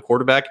comes down to the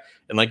quarterback.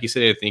 And like you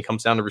said, Anthony, it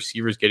comes down to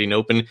receivers getting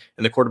open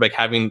and the quarterback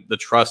having the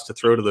trust to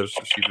throw to those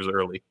receivers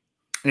early.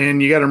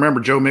 And you got to remember,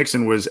 Joe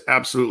Mixon was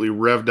absolutely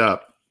revved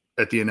up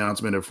at the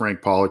announcement of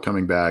Frank Pollack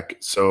coming back.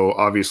 So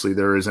obviously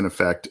there is an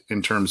effect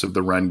in terms of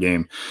the run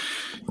game.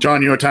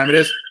 John, you know what time it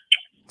is?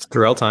 It's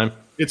Terrell time.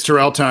 It's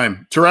Terrell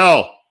time.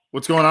 Terrell,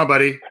 what's going on,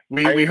 buddy?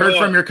 We heard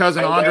from your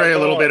cousin Andre a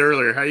little bit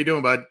earlier. How you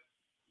doing, bud?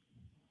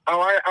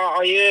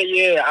 Oh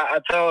yeah. I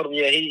told him,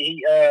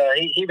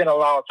 he been a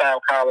long time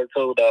caller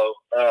too, though.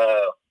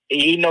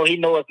 He know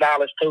his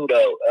knowledge too,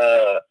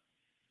 though.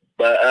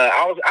 But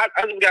I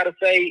just gotta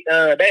say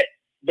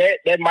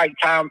that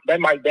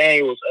Mike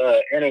Daniels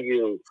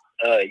interview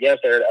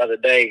yesterday, the other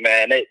day,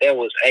 man, that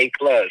was A+.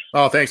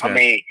 Oh, thanks, man. I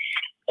mean,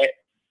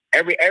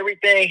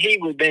 everything he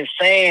was been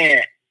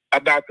saying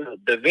about the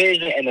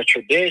division and the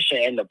tradition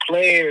and the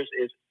players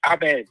is, I've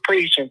been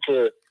preaching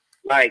to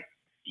like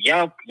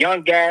young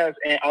guys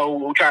and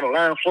who trying to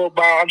learn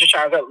football. I'm just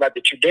trying to like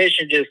the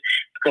tradition, just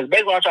because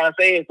basically what I'm trying to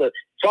say is that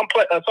some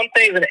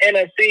things in the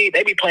NFC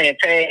they be playing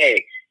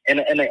tag, in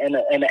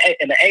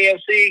the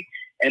AFC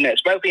and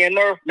especially in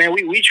North, man,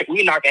 we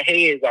knocking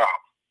heads off.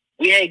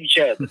 We hate each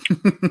other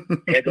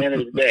at the end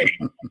of the day.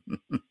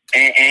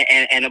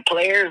 And the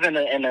players and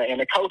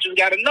the coaches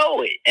got to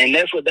know it, and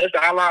that's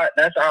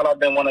all I've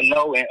been want to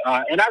know. And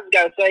I just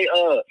gotta say,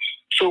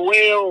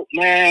 Sewell,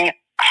 man,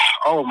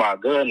 oh my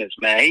goodness,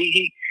 man,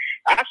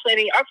 I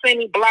seen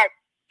he block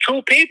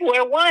two people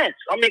at once.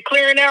 I mean,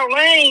 clearing out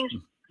lanes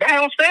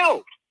by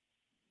himself.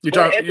 You're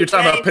talking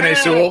about Penei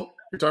Sewell.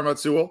 You're talking about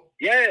Sewell.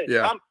 Yes.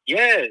 Yeah.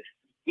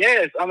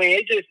 Yes. I mean,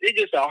 it's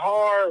just a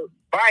hard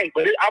fight,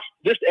 but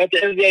this at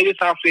the end of the day, this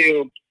I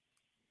feel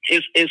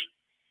it's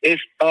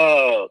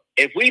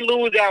if we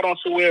lose out on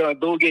Sewell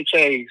and do get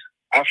Chase,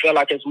 I feel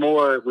like it's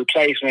more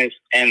replacements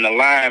in the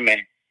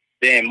linemen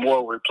than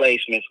more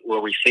replacements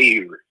with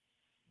receivers.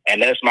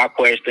 And that's my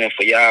question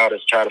for y'all to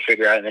try to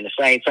figure out. And at the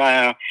same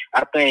time,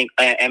 I think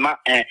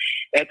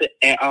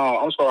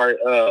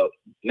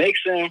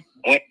Mixon,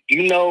 when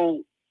we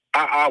know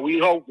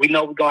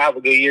we're gonna have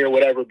a good year or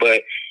whatever,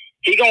 but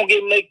he gonna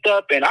get mixed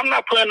up, and I'm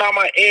not putting all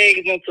my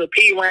eggs into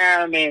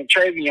P-Rhyme and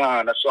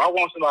Travion, so I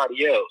want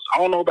somebody else. I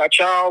don't know about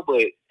y'all,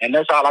 and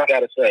that's all I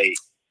gotta say.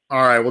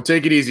 All right, well,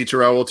 take it easy,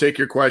 Terrell. We'll take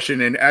your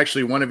question, and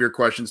actually one of your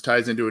questions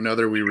ties into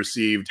another we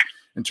received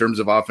in terms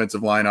of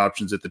offensive line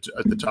options at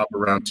the top of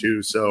round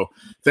 2. So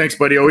thanks,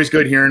 buddy. Always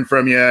good hearing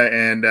from you,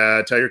 and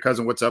tell your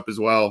cousin what's up as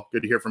well.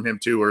 Good to hear from him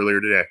too earlier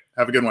today.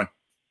 Have a good one.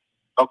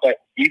 Okay,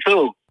 you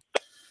too.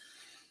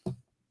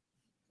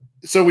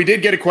 So we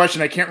did get a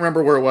question. I can't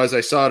remember where it was.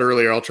 I saw it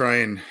earlier. I'll try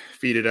and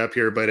feed it up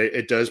here, but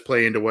it does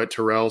play into what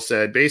Terrell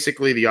said.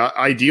 Basically, the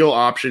ideal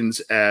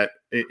options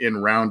in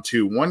round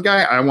 2. One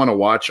guy I want to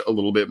watch a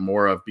little bit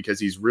more of because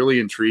he's really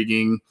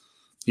intriguing.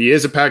 He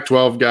is a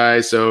Pac-12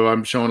 guy, so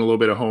I'm showing a little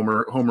bit of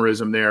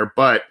homerism there.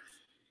 But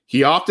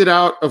he opted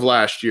out of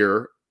last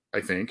year, I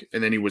think,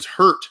 and then he was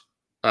hurt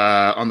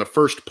on the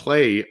first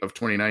play of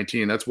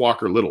 2019. That's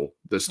Walker Little,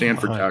 the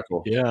Stanford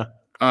tackle. Yeah.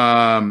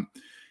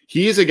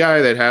 He is a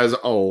guy that has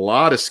a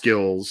lot of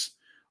skills,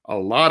 a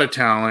lot of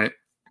talent,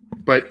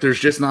 but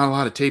there's just not a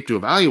lot of tape to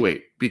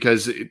evaluate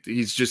because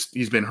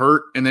he's been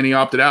hurt and then he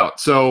opted out.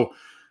 So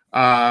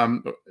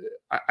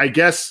I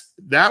guess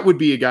that would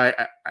be a guy.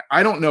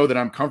 I don't know that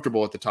I'm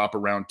comfortable at the top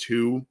of round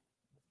 2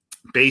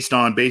 based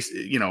on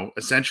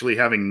essentially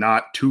having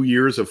not 2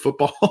 years of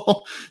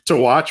football to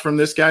watch from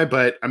this guy.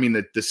 But I mean,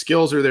 the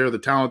skills are there. The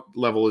talent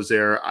level is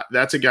there.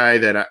 That's a guy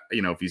that,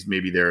 if he's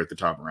maybe there at the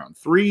top of round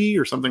 3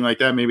 or something like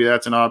that, maybe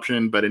that's an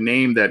option, but a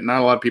name that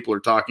not a lot of people are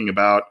talking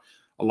about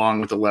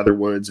along with the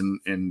Leatherwoods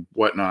and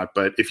whatnot.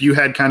 But if you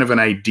had kind of an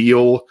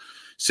ideal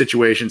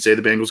situation, say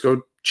the Bengals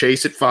go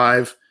Chase at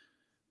 5,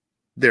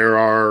 there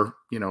are,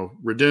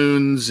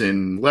 Raduns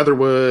and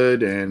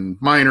Leatherwood and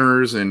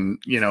Miners and,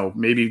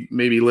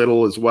 maybe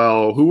Little as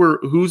well.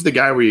 Who's the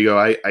guy where you go,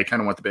 I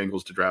kind of want the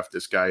Bengals to draft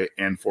this guy,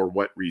 and for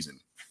what reason?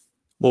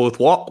 Well, with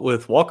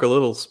Walker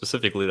Little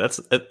specifically,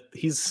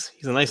 he's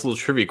a nice little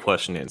trivia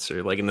question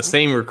answer. Like in the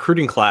same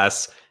recruiting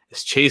class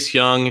as Chase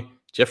Young,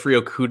 Jeffrey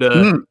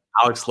Okudah,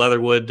 Alex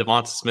Leatherwood,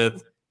 Devonta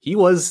Smith, he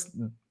was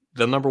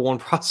the number one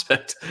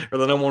prospect or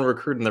the number one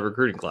recruit in the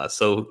recruiting class.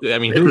 So I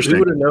mean, who would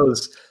have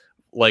knows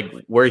like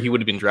where he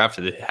would have been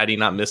drafted had he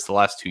not missed the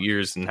last 2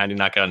 years and had he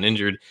not gotten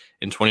injured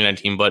in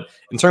 2019. But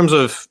in terms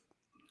of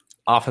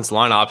offensive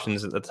line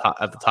options at the top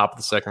of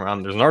the second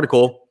round, there's an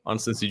article on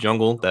Cincy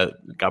Jungle that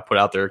got put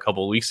out there a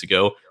couple of weeks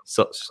ago.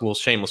 So a little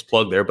shameless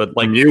plug there, but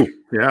like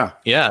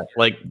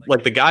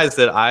like the guys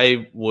that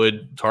I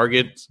would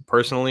target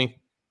personally,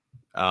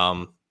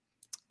 Landon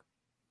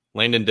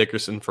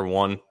Dickerson for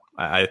one.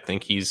 I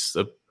think he's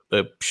a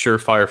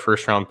surefire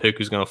first round pick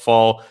who's going to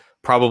fall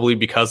probably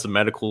because of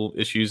medical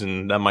issues,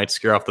 and that might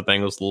scare off the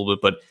Bengals a little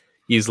bit, but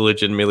he's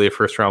legitimately a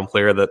first round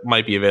player that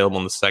might be available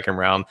in the second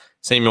round.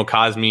 Samuel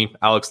Cosmi,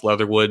 Alex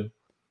Leatherwood,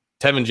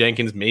 Tevin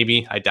Jenkins,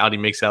 maybe. I doubt he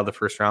makes it out of the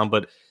first round,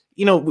 but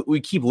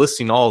we keep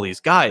listing all these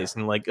guys,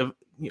 and like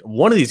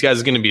one of these guys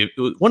is going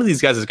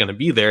to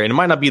be there, and it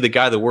might not be the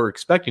guy that we're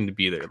expecting to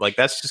be there. Like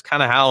that's just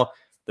kind of how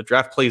the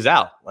draft plays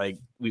out. Like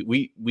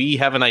we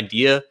have an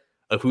idea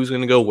of who's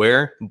going to go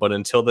where, but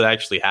until that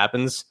actually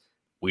happens,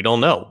 we don't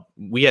know.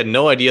 We had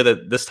no idea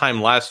that this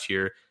time last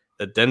year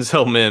that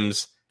Denzel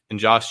Mims and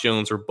Josh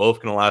Jones were both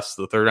going to last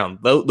to the third round.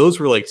 Those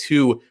were like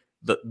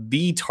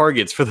the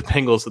targets for the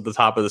Bengals at the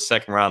top of the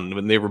second round.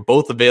 When they were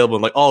both available,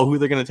 and like, oh, who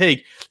they're going to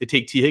take? They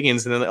take T.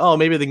 Higgins, and then oh,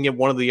 maybe they can get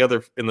one of the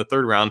other in the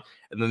third round,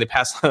 and then they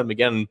pass on them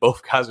again, and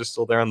both guys are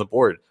still there on the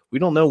board. We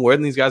don't know where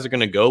these guys are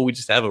going to go. We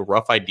just have a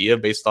rough idea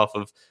based off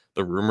of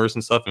the rumors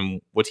and stuff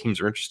and what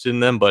teams are interested in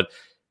them. But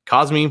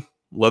Cosmi,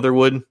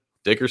 Leatherwood,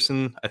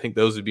 Dickerson, I think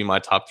those would be my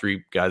top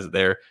three guys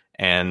there.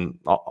 And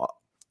I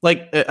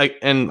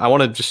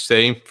want to just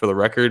say for the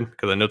record,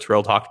 because I know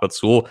Terrell talked about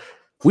Sewell,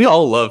 we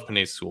all love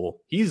Penei Sewell.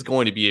 He's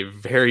going to be a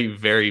very,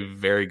 very,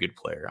 very good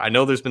player. I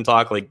know there's been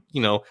talk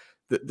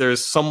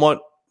there's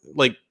somewhat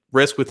like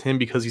risk with him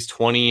because he's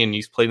 20 and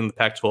he's played in the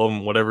Pac-12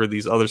 and whatever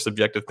these other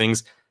subjective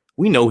things.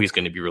 We know he's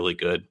going to be really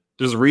good.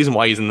 There's a reason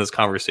why he's in this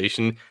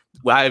conversation.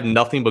 I have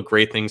nothing but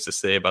great things to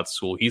say about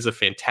Sewell. He's a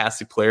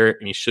fantastic player,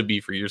 and he should be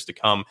for years to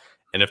come.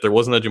 And if there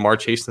wasn't a Jamar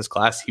Chase in this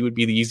class, he would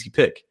be the easy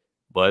pick.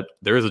 But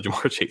there is a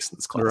Jamar Chase in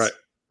this class.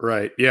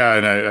 Right. Yeah,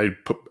 and I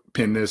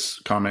pin this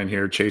comment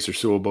here, Chase or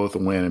Sewell both a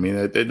win. I mean,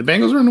 the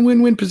Bengals are in a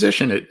win-win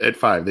position at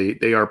 5.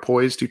 They are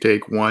poised to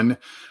take one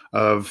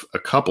of a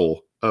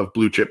couple of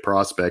blue-chip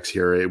prospects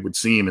here, it would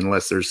seem,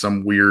 unless there's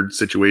some weird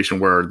situation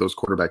where those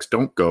quarterbacks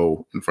don't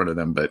go in front of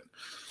them. But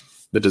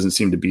that doesn't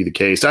seem to be the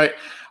case.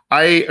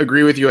 I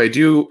agree with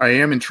you. I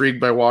am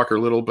intrigued by Walker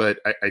Little, but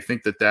I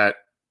think that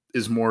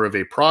is more of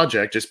a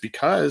project just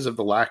because of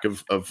the lack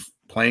of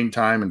playing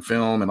time and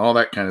film and all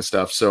that kind of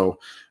stuff. So,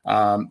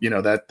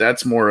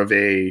 that's more of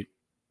a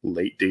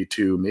late day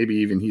 2. Maybe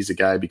even he's a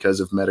guy because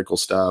of medical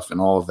stuff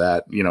and all of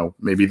that.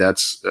 Maybe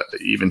that's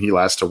even he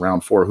lasts to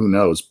round 4. Who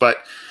knows? But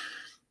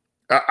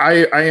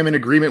I am in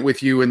agreement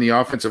with you in the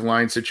offensive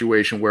line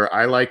situation where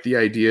I like the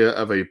idea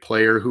of a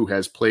player who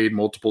has played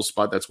multiple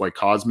spots. That's why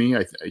Cosmi,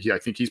 I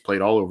think he's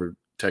played all over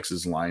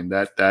Texas line.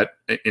 That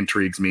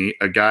intrigues me.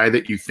 A guy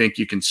that you think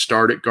you can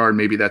start at guard.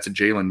 Maybe that's a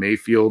Jalen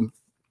Mayfield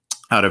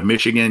out of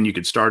Michigan. You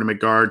could start him at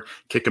guard,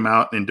 kick him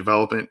out, and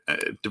develop him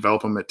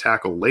at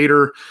tackle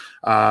later.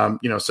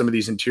 Some of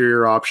these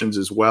interior options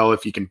as well.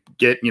 If you can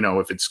get,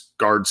 if it's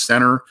guard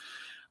center,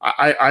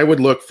 I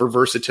would look for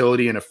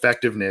versatility and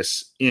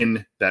effectiveness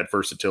in that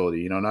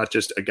versatility. Not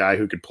just a guy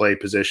who could play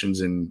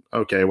positions and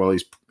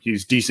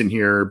he's decent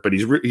here, but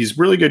he's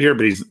really good here,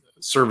 but he's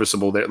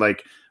serviceable there.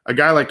 Like a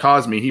guy like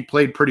Cosmi, he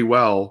played pretty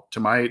well to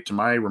my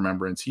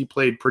remembrance. He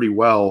played pretty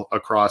well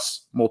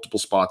across multiple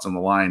spots on the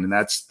line, and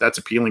that's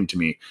appealing to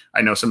me.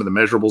 I know some of the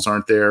measurables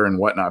aren't there and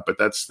whatnot, but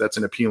that's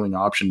an appealing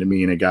option to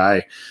me, and a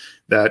guy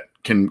that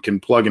can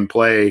plug and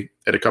play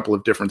at a couple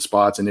of different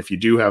spots. And if you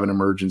do have an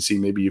emergency,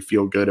 maybe you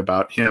feel good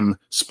about him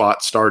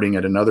spot starting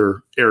at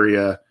another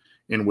area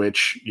in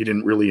which you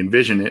didn't really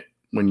envision it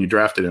when you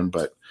drafted him.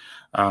 But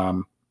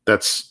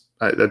that's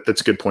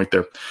a good point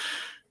there.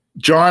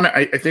 John,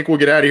 I think we'll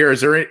get out of here. Are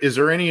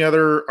there any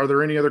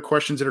other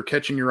questions that are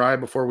catching your eye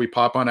before we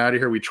pop on out of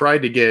here? We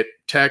tried to get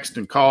text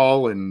and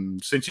call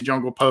and Cincy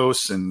Jungle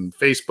posts and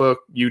Facebook,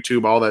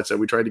 YouTube, all that stuff.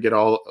 We tried to get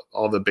all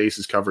the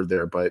bases covered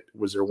there, but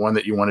was there one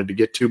that you wanted to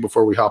get to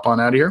before we hop on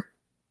out of here?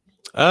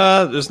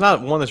 There's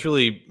not one that's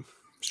really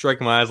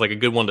striking my eyes like a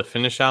good one to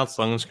finish out.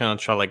 So I'm just kind of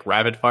try like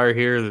rapid fire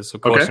here. There's a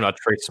question about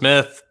Trey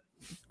Smith.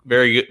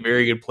 Very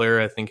good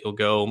player. I think he'll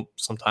go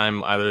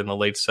sometime either in the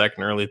late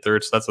second or early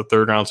third. So that's a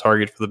third round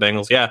target for the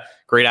Bengals. Yeah,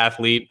 great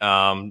athlete.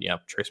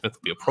 Trey Smith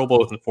will be a Pro Bowl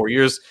within 4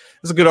 years.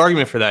 There's a good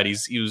argument for that.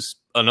 He was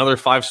another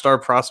 5-star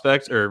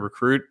prospect or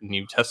recruit, and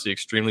he tested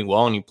extremely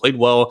well, and he played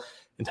well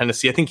in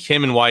Tennessee. I think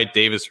him and Wyatt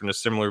Davis are in a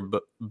similar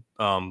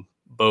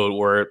boat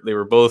where they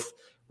were both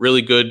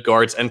really good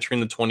guards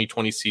entering the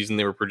 2020 season.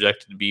 They were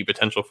projected to be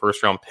potential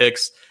first-round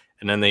picks.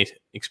 and then they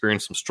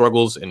experienced some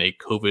struggles in a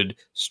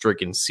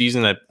COVID-stricken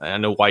season. I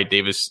know Wyatt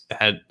Davis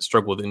had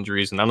struggled with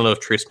injuries, and I don't know if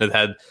Trey Smith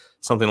had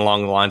something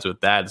along the lines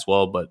with that as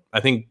well. But I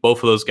think both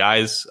of those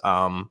guys,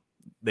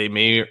 they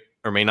may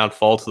or may not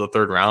fall to the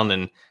third round.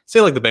 And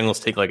say like the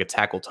Bengals take like a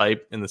tackle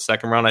type in the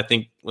second round. I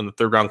think when the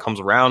third round comes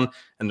around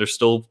and they're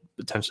still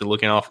potentially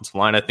looking at offensive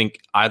line, I think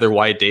either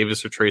Wyatt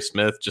Davis or Trey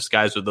Smith, just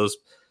guys with those,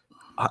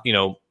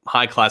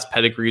 high class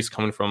pedigrees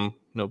coming from,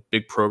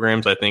 big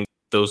programs. I think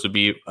those would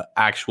be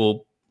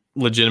actual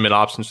legitimate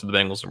options for the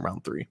Bengals in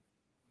round 3.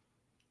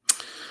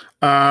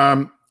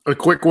 A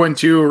quick one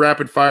too, a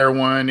rapid fire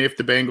one. If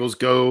the Bengals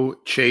go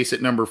Chase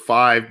at number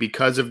 5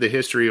 because of the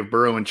history of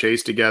Burrow and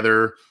Chase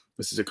together,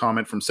 this is a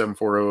comment from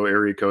 740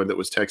 area code that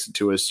was texted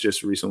to us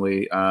just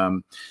recently.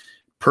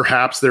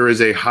 Perhaps there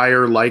is a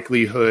higher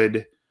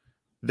likelihood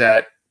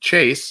that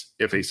Chase,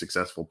 if a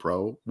successful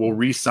pro, will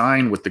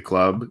re-sign with the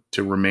club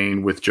to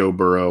remain with Joe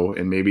Burrow,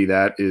 and maybe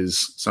that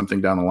is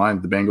something down the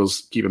line. The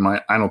Bengals, keep in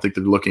mind, I don't think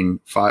they're looking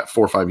 4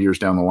 or 5 years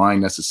down the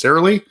line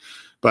necessarily,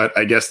 but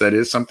I guess that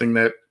is something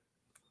that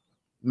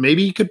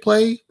maybe could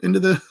play into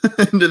the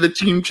into the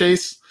team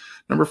Chase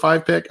number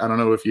 5 pick. I don't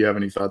know if you have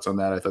any thoughts on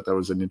that. I thought that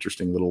was an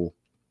interesting little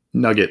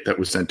nugget that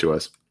was sent to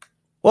us.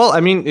 Well, I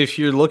mean, if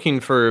you're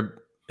looking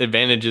for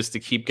advantages to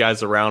keep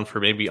guys around for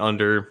maybe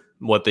under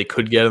what they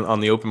could get on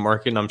the open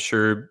market, I'm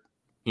sure,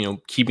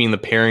 keeping the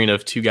pairing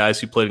of 2 guys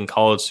who played in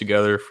college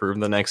together for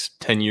the next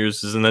 10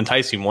 years is an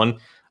enticing one.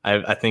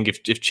 I think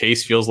if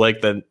Chase feels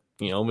like that,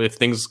 if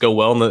things go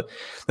well in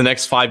the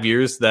next 5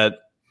 years, that,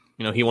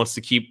 he wants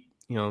to keep,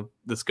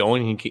 this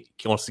going, he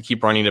wants to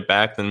keep running it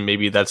back, then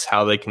maybe that's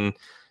how they can,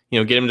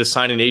 get him to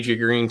sign an AJ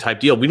Green type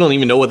deal. We don't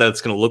even know what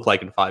that's going to look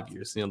like in 5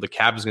 years. The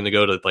cap is going to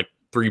go to like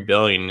 $3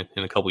 billion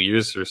in a couple of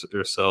years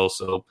or so.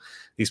 So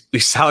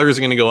these salaries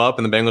are going to go up,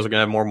 and the Bengals are going to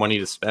have more money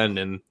to spend,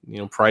 and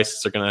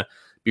prices are going to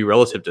be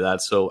relative to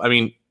that. So I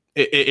mean,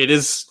 it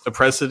is a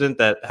precedent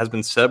that has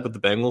been set with the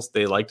Bengals.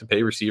 They like to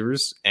pay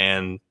receivers,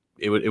 and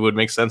it would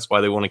make sense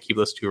why they want to keep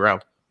those 2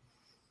 around.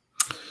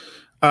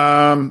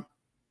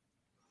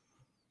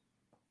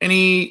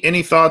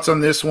 Any thoughts on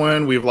this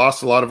one? We've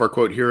lost a lot of our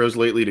quote heroes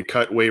lately to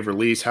cut, waive,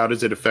 release. How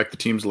does it affect the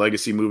team's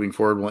legacy moving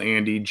forward? Will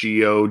Andy,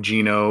 Gio,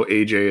 Gino,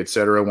 AJ,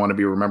 etc. want to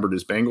be remembered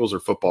as Bengals or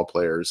football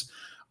players?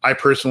 I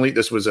personally,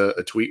 this was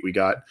a tweet we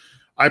got.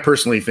 I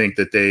personally think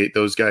that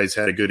those guys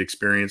had a good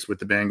experience with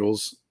the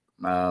Bengals.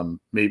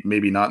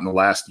 Maybe not in the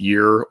last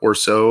year or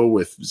so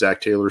with Zach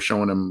Taylor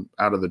showing them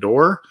out of the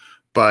door,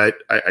 but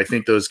I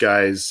think those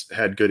guys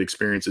had good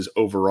experiences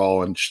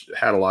overall and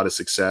had a lot of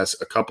success,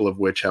 a couple of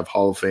which have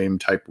Hall of Fame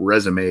type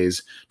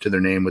resumes to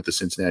their name with the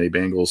Cincinnati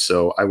Bengals.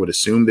 So I would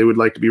assume they would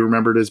like to be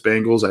remembered as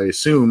Bengals. I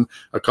assume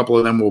a couple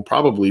of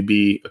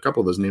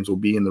those names will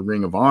be in the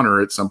Ring of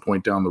Honor at some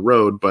point down the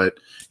road. But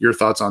your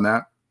thoughts on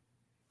that?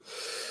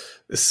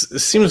 This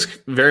seems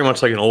very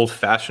much like an old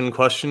fashioned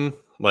question.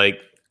 Like,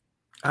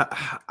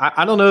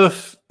 I don't know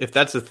if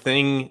that's a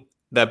thing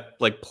that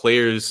like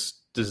players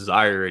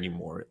desire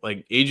anymore.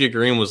 Like AJ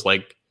Green was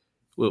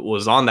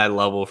on that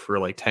level for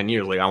like 10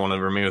 years. Like, I want to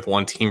remain with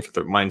one team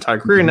for my entire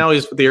career. And now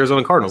he's with the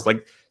Arizona Cardinals.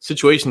 Like,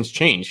 situations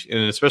change. And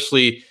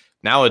especially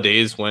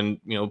nowadays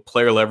when,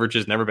 player leverage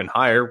has never been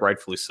higher,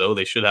 rightfully so.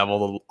 They should have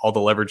all the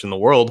leverage in the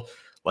world.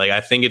 Like, I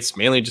think it's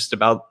mainly just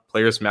about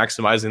players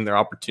maximizing their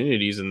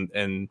opportunities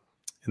and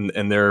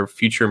their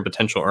future and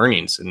potential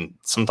earnings. And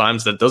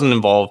sometimes that doesn't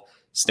involve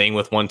staying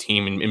with one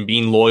team and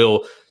being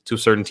loyal to a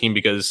certain team,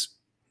 because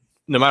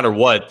no matter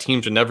what,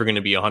 teams are never going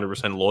to be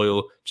 100%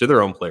 loyal to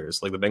their own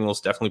players. Like the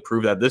Bengals definitely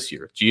proved that this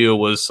year. Gio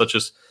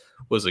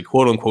was a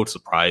quote unquote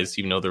surprise,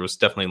 even though there was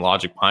definitely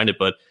logic behind it.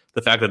 But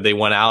the fact that they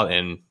went out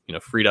and,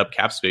 freed up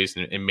cap space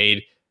and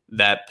made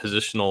that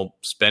positional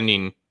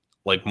spending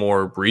like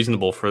more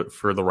reasonable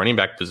for the running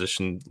back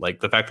position, like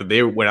the fact that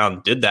they went out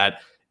and did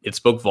that, it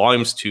spoke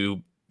volumes to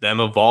them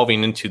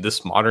evolving into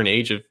this modern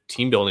age of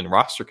team building and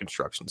roster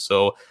construction.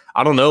 So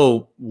I don't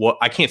know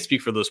I can't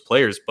speak for those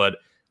players, but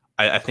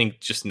I think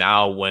just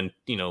now when,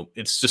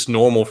 it's just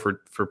normal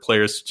for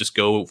players to just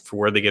go for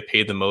where they get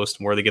paid the most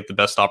and where they get the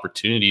best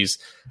opportunities.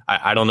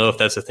 I don't know if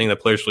that's a thing that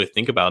players really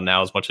think about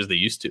now as much as they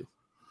used to.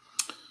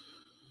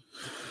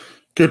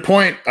 Good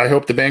point. I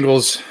hope the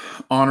Bengals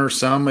honor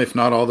some, if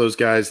not all those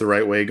guys the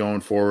right way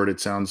going forward.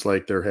 It sounds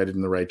like they're headed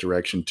in the right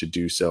direction to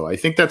do so. I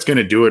think that's going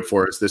to do it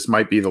for us. This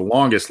might be the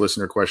longest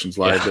listener questions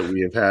live that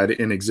we have had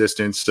in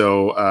existence.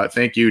 So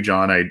thank you,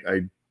 John.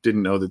 I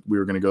didn't know that we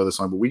were going to go this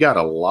long, but we got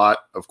a lot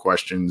of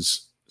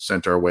questions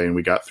sent our way and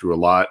we got through a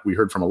lot. We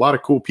heard from a lot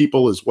of cool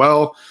people as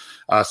well.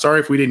 Sorry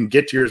if we didn't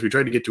get to yours. We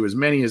tried to get to as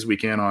many as we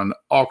can on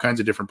all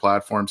kinds of different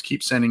platforms.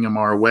 Keep sending them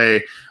our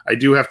way. I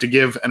do have to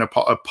give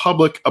a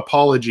public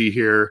apology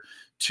here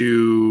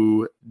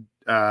to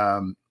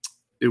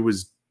it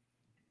was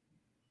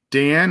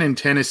Dan in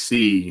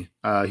Tennessee.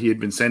 He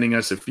had been sending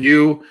us a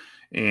few,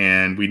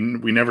 and we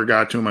never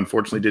got to them.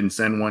 Unfortunately, didn't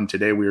send one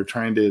today. We were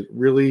trying to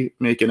really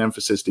make an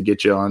emphasis to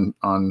get you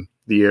on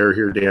the air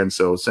here, Dan.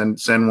 So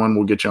send one.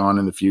 We'll get you on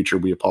in the future.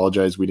 We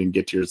apologize we didn't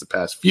get to yours the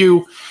past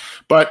few.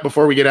 But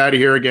before we get out of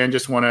here, again,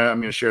 I'm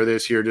going to share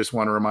this here. Just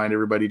want to remind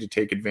everybody to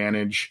take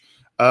advantage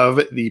of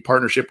the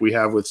partnership we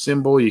have with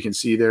Symbol. You can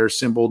see there,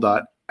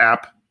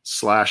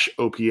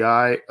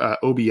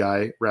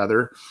 symbol.app/OBI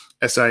rather,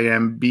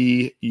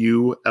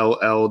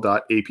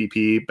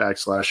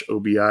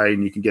 SIMBULL.app/OBI,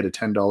 and you can get a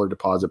 $10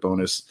 deposit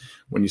bonus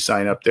when you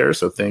sign up there.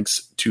 So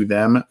thanks to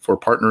them for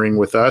partnering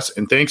with us.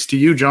 And thanks to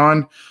you,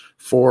 John,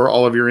 for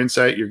all of your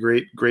insight, your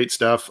great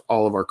stuff,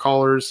 all of our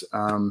callers.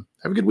 Have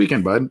a good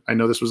weekend, bud. I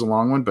know this was a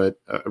long one, but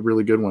a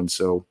really good one.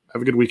 So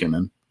have a good weekend,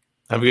 man.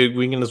 Have a good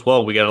weekend as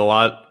well. We got a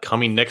lot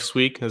coming next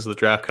week as the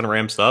draft kind of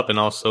ramps up. And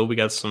also we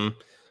got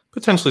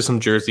potentially some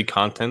jersey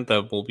content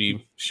that we'll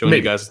be showing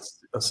you guys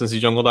at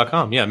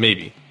CincyJungle.com. Yeah,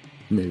 maybe.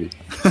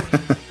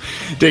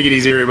 Take it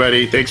easy,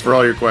 everybody. Thanks for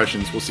all your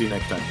questions. We'll see you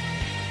next time.